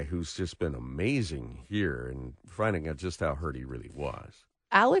guy who's just been amazing here and finding out just how hurt he really was.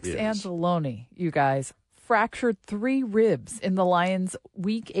 Alex Anzalone, you guys, fractured 3 ribs in the Lions'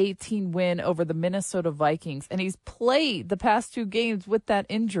 Week 18 win over the Minnesota Vikings, and he's played the past 2 games with that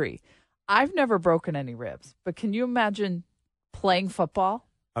injury. I've never broken any ribs, but can you imagine playing football?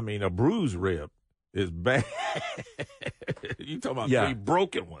 I mean, a bruised rib is bad. You talking about 3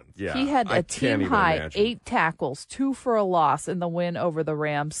 broken ones. Yeah, he had a team-high imagine. 8 tackles, 2 for a loss in the win over the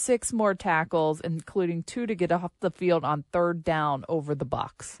Rams, 6 more tackles, including 2 to get off the field on 3rd down over the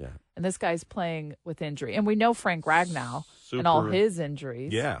Bucs. Yeah. And this guy's playing with injury. And we know Frank Ragnow and all his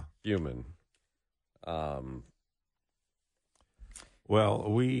injuries. Yeah. Human.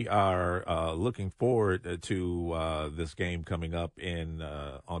 Well, we are looking forward to this game coming up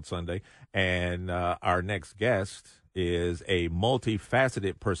on Sunday, and our next guest is a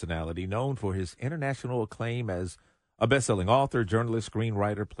multifaceted personality known for his international acclaim as a best-selling author, journalist,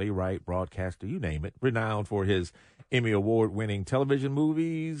 screenwriter, playwright, broadcaster, you name it, renowned for his Emmy Award-winning television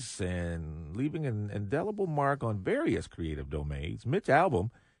movies and leaving an indelible mark on various creative domains. Mitch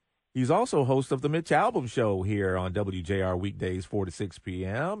Albom. He's also host of the Mitch Albom Show here on WJR weekdays 4 to 6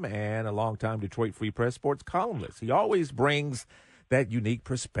 p.m. and a longtime Detroit Free Press sports columnist. He always brings that unique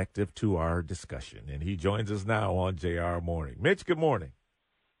perspective to our discussion, and he joins us now on JR Morning. Mitch, good morning.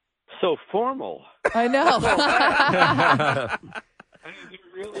 So formal. I know.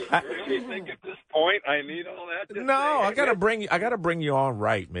 Really think at this point I need all that? No, I gotta bring you on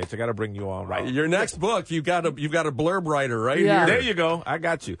right, Mitch. I gotta bring you on right. Your next book, you've got a blurb writer right Yeah. here. There you go. I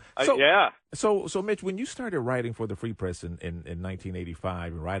got you. So Mitch, when you started writing for the Free Press in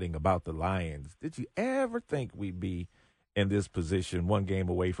 1985 and writing about the Lions, did you ever think we'd be in this position, 1 game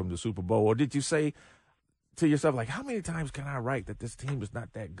away from the Super Bowl, or did you say to yourself, like, how many times can I write that this team is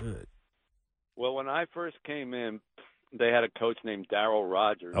not that good? Well, when I first came in, they had a coach named Darryl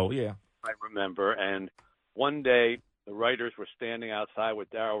Rogers. Oh, yeah. I remember. And one day, the writers were standing outside with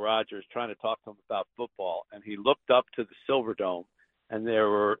Darryl Rogers trying to talk to him about football. And he looked up to the Silverdome, and there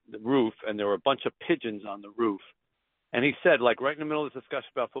were the roof, and there were a bunch of pigeons on the roof. And he said, like right in the middle of the discussion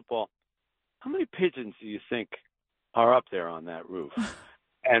about football, how many pigeons do you think are up there on that roof?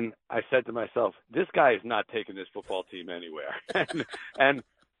 And I said to myself, this guy is not taking this football team anywhere. and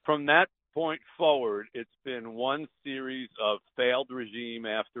from that point forward, it's been one series of failed regime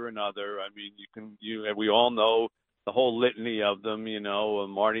after another. I mean, we all know the whole litany of them,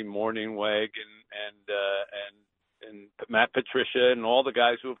 Marty Morningweg and Matt Patricia and all the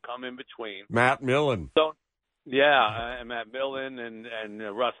guys who have come in between. Matt Millen. So, yeah, Matt Millen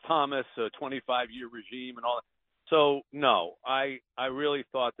and Russ Thomas, a 25-year regime and all that. So, no, I really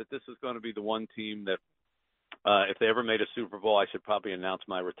thought that this was going to be the one team that if they ever made a Super Bowl, I should probably announce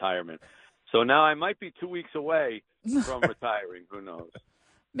my retirement. So now I might be 2 weeks away from retiring. Who knows?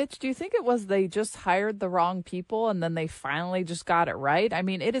 Mitch, do you think it was they just hired the wrong people and then they finally just got it right? I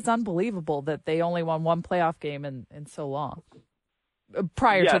mean, it is unbelievable that they only won 1 playoff game in so long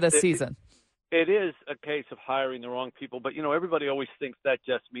prior to this season. it is a case of hiring the wrong people. But, everybody always thinks that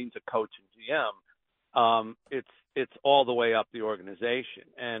just means a coach and GM. It's all the way up the organization.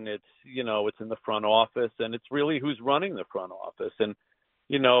 And it's in the front office. And it's really who's running the front office. And,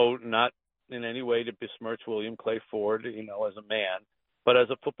 not in any way to besmirch William Clay Ford, as a man. But as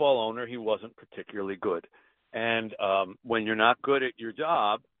a football owner, he wasn't particularly good. And when you're not good at your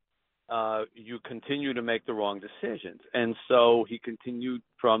job, you continue to make the wrong decisions. And so he continued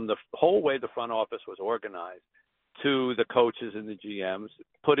from the whole way the front office was organized to the coaches and the GMs,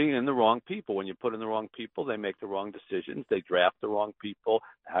 putting in the wrong people. When you put in the wrong people, they make the wrong decisions. They draft the wrong people,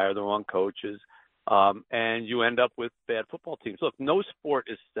 hire the wrong coaches, and you end up with bad football teams. Look, no sport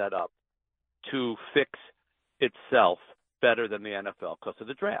is set up to fix itself better than the NFL because of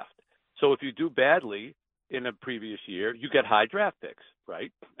the draft. So if you do badly in a previous year, you get high draft picks,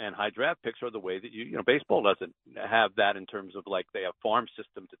 right? And high draft picks are the way that baseball doesn't have that in terms of like they have farm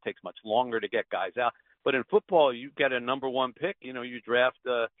systems. It takes much longer to get guys out. But in football, you get a number one pick, you draft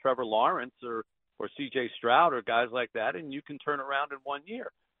Trevor Lawrence or C.J. Stroud or guys like that, and you can turn around in 1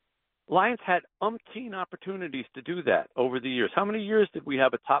 year. Lions had umpteen opportunities to do that over the years. How many years did we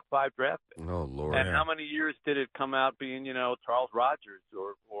have a top 5 draft pick? Oh, Lord. And how many years did it come out being, Charles Rogers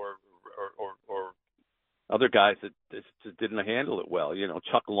or other guys that just didn't handle it well,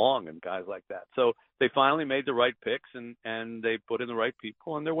 Chuck Long and guys like that. So they finally made the right picks and they put in the right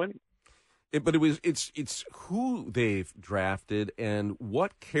people and they're winning. But it's who they've drafted and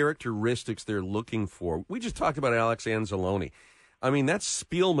what characteristics they're looking for. We just talked about Alex Anzalone. I mean, that's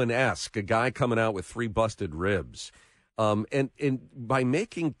Spielman-esque, a guy coming out with 3 busted ribs. And by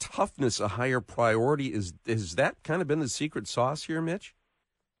making toughness a higher priority, has that kind of been the secret sauce here, Mitch?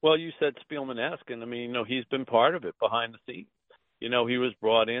 Well, you said Spielman-esque, and I mean, he's been part of it behind the scenes. He was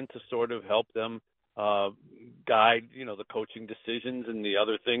brought in to sort of help them guide, the coaching decisions and the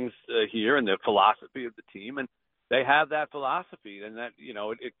other things here and the philosophy of the team. And they have that philosophy, and that,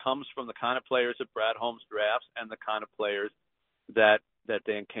 it comes from the kind of players that Brad Holmes drafts and the kind of players that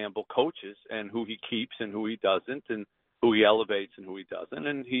Dan Campbell coaches and who he keeps and who he doesn't and who he elevates and who he doesn't.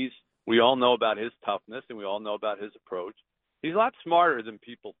 And we all know about his toughness and we all know about his approach. He's a lot smarter than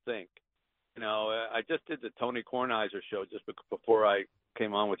people think. I just did the Tony Kornheiser show just before I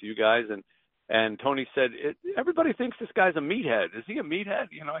came on with you guys, and Tony said, everybody thinks this guy's a meathead. Is he a meathead?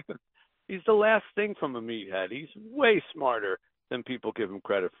 He's the last thing from a meathead. He's way smarter than people give him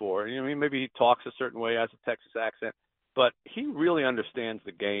credit for. Maybe he talks a certain way, has a Texas accent, but he really understands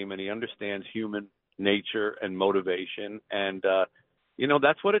the game and he understands human nature and motivation. And,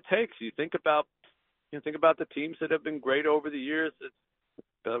 that's what it takes. You think about the teams that have been great over the years,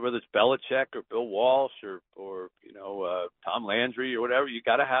 whether it's Belichick or Bill Walsh or Tom Landry or whatever. You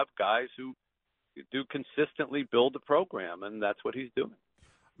got to have guys who do consistently build the program, and that's what he's doing.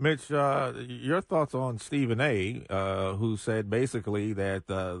 Mitch, your thoughts on Stephen A., who said basically that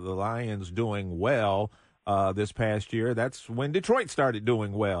the Lions doing well this past year, that's when Detroit started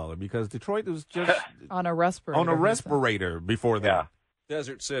doing well, because Detroit was just on a respirator before that.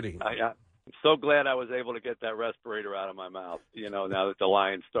 Desert City. I'm so glad I was able to get that respirator out of my mouth, now that the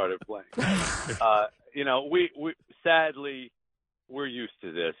Lions started playing. We sadly, we're used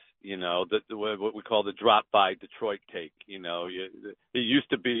to this, what we call the drop-by Detroit take. It used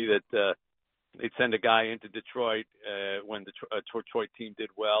to be that they'd send a guy into Detroit when the Detroit team did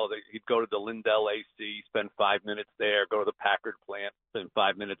well. He'd go to the Lindell AC, spend 5 minutes there, go to the Packard plant, spend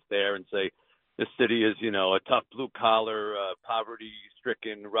 5 minutes there, and say, this city is, a tough blue-collar,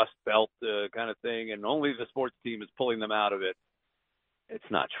 poverty-stricken, Rust Belt kind of thing, and only the sports team is pulling them out of it. It's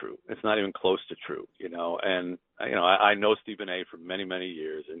not true. It's not even close to true, And, I know Stephen A. for many, many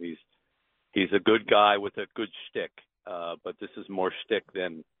years, and he's a good guy with a good shtick, but this is more shtick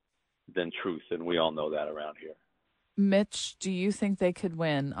than truth, and we all know that around here. Mitch, do you think they could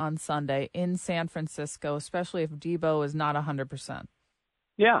win on Sunday in San Francisco, especially if Debo is not 100%?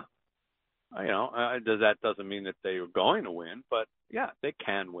 Yeah. That doesn't mean that they are going to win, but yeah, they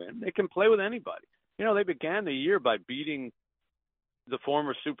can win. They can play with anybody. They began the year by beating the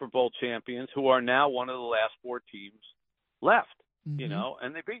former Super Bowl champions, who are now one of the last 4 teams left, and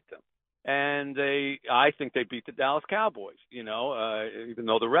they beat them. And I think they beat the Dallas Cowboys, even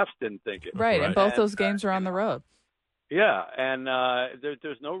though the refs didn't think it. Right, and both those games are on the road. Yeah, and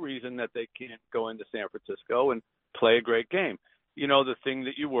there's no reason that they can't go into San Francisco and play a great game. The thing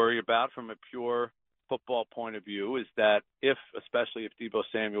that you worry about from a pure football point of view is that especially if Deebo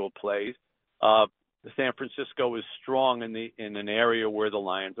Samuel plays, San Francisco is strong in an area where the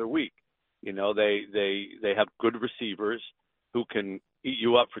Lions are weak. They have good receivers who can eat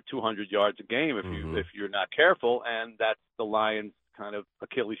you up for 200 yards a game if you're not careful, and that's the Lions' kind of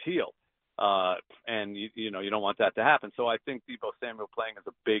Achilles heel. and you don't want that to happen. So I think Deebo Samuel playing is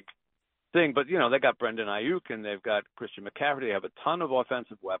a big thing. But they got Brendan Ayuk and they've got Christian McCaffrey. They have a ton of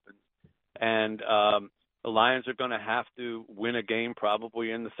offensive weapons, and the Lions are going to have to win a game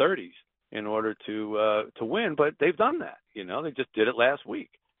probably in the 30s in order to win. But they've done that. They just did it last week.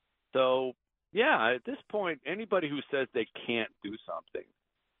 So yeah, at this point, anybody who says they can't do something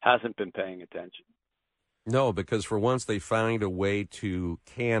hasn't been paying attention. No, because for once they find a way to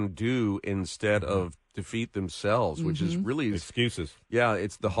can do instead of defeat themselves, which is really excuses. Yeah,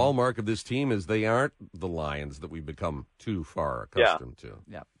 it's the hallmark of this team is they aren't the Lions that we've become too far accustomed to.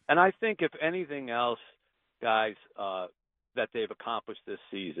 Yeah. And I think if anything else, guys, that they've accomplished this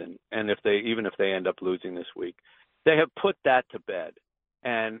season, and even if they end up losing this week, they have put that to bed.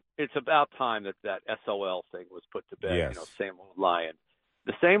 And it's about time that SOL thing was put to bed. Yes. Same old Lion.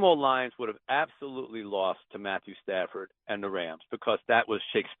 The same old Lions would have absolutely lost to Matthew Stafford and the Rams because that was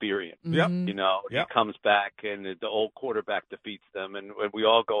Shakespearean. Yep. He comes back and the old quarterback defeats them, and we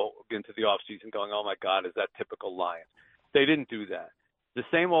all go into the offseason going, oh, my God, is that typical Lions? They didn't do that. The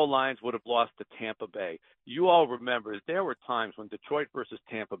same old Lions would have lost to Tampa Bay. You all remember there were times when Detroit versus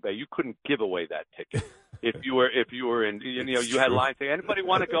Tampa Bay, you couldn't give away that ticket. If you were in, you had Lions say, anybody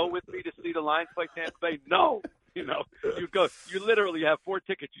want to go with me to see the Lions play Tampa Bay? No. You go. You literally have 4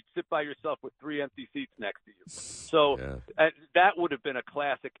 tickets. You'd sit by yourself with 3 empty seats next to you. So that would have been a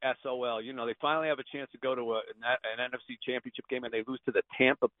classic SOL. They finally have a chance to go to an NFC Championship game, and they lose to the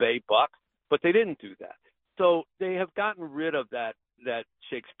Tampa Bay Bucks, but they didn't do that. So they have gotten rid of that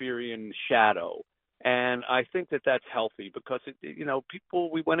Shakespearean shadow, and I think that's healthy because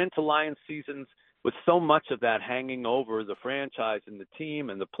we went into Lions seasons with so much of that hanging over the franchise and the team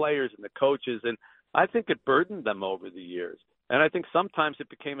and the players and the coaches, and I think it burdened them over the years. And I think sometimes it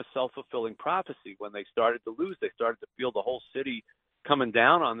became a self-fulfilling prophecy. When they started to lose, they started to feel the whole city coming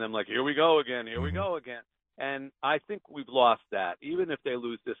down on them like, here we go again, here we go again. And I think we've lost that. Even if they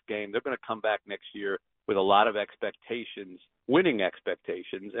lose this game, they're going to come back next year with a lot of expectations, winning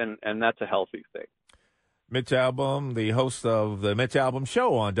expectations, and that's a healthy thing. Mitch Albom, the host of the Mitch Albom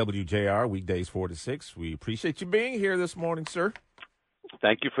Show on WJR, weekdays 4 to 6. We appreciate you being here this morning, sir.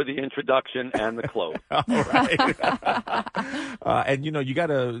 Thank you for the introduction and the close. All right. And, you got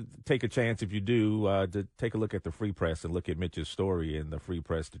to take a chance, if you do, to take a look at the Free Press and look at Mitch's story in the Free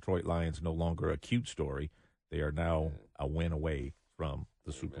Press. Detroit Lions no longer a cute story. They are now a win away from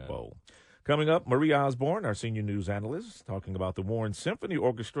the Super Bowl. Coming up, Marie Osborne, our senior news analyst, talking about the Warren Symphony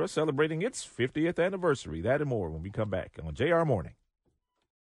Orchestra celebrating its 50th anniversary. That and more when we come back on JR Morning.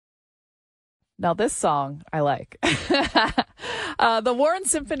 Now, this song I like. The Warren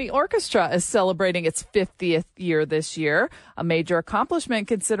Symphony Orchestra is celebrating its 50th year this year, a major accomplishment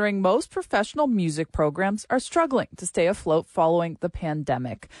considering most professional music programs are struggling to stay afloat following the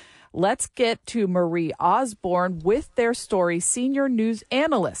pandemic. Let's get to Marie Osborne with their story, senior news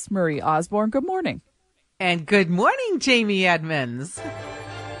analyst. Marie Osborne, good morning. And good morning, Jamie Edmonds.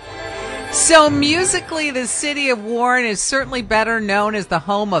 So musically, the city of Warren is certainly better known as the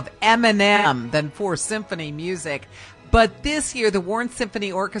home of Eminem than for symphony music. But this year, the Warren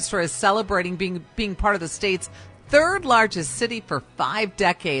Symphony Orchestra is celebrating being part of the state's third largest city for 5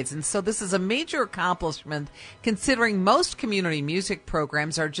 decades. And so this is a major accomplishment considering most community music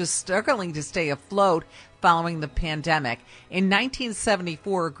programs are just struggling to stay afloat following the pandemic. In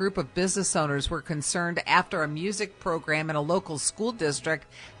 1974, a group of business owners were concerned after a music program in a local school district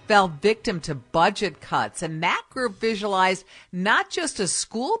fell victim to budget cuts. And that group visualized not just a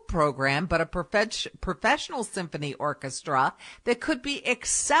school program, but a professional symphony orchestra that could be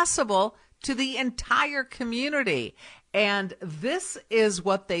accessible to the entire community. And this is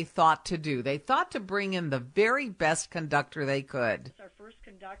what they thought to do. They thought to bring in the very best conductor they could. Our first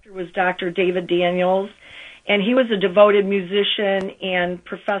conductor was Dr. David Daniels, and he was a devoted musician and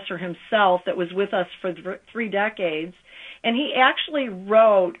professor himself that was with us for 3 decades. And he actually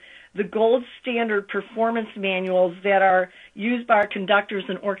wrote the gold standard performance manuals that are used by our conductors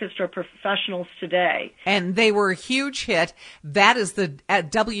and orchestra professionals today. And they were a huge hit. That is the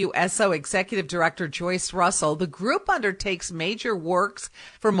WSO Executive Director Joyce Russell. The group undertakes major works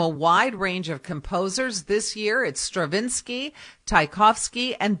from a wide range of composers. This year it's Stravinsky,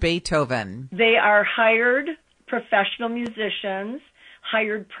 Tchaikovsky, and Beethoven. They are hired professional musicians,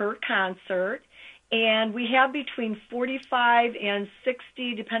 hired per concert. And we have between 45 and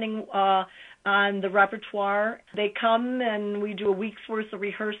 60, depending on the repertoire. They come and we do a week's worth of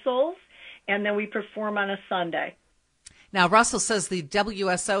rehearsals, and then we perform on a Sunday. Now, Russell says the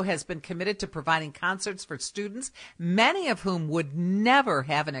WSO has been committed to providing concerts for students, many of whom would never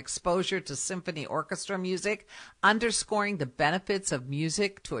have an exposure to symphony orchestra music, underscoring the benefits of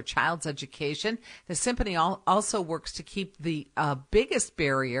music to a child's education. The symphony also works to keep the biggest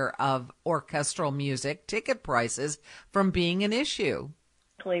barrier of orchestral music, ticket prices, from being an issue.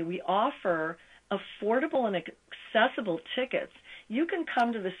 We offer affordable and accessible tickets. You can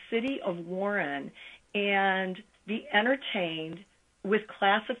come to the city of Warren and be entertained with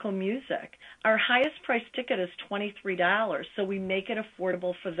classical music. Our highest price ticket is $23, so we make it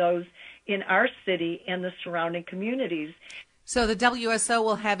affordable for those in our city and the surrounding communities. So the WSO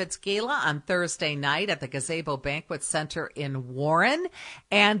will have its gala on Thursday night at the Gazebo Banquet Center in Warren,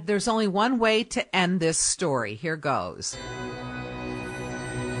 and there's only one way to end this story. Here goes.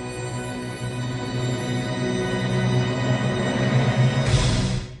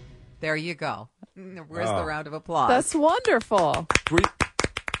 There you go. Where's the round of applause? That's wonderful.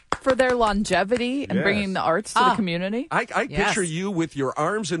 For their longevity and bringing the arts to the community. I picture you with your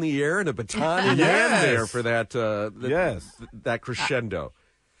arms in the air and a baton in hand there for that that crescendo.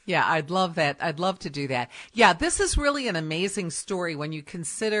 Yeah, I'd love that. I'd love to do that. Yeah, this is really an amazing story when you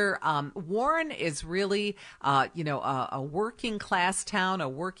consider Warren is really, a working class town, a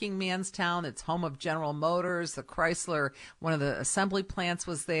working man's town. It's home of General Motors, the Chrysler, one of the assembly plants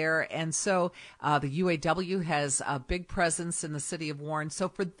was there. And so the UAW has a big presence in the city of Warren. So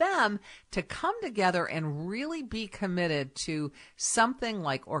for them to come together and really be committed to something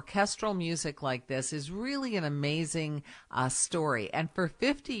like orchestral music like this is really an amazing story. And for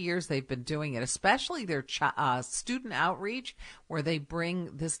 50 years they've been doing it, especially their student outreach, where they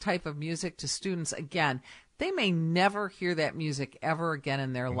bring this type of music to students. Again, they may never hear that music ever again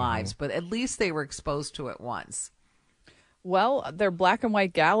in their lives, but at least they were exposed to it once. Well, their black and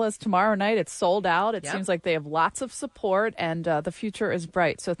white gala is tomorrow night. It's sold out. It seems like they have lots of support, and the future is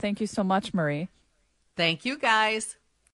bright. So thank you so much, Marie. Thank you, guys.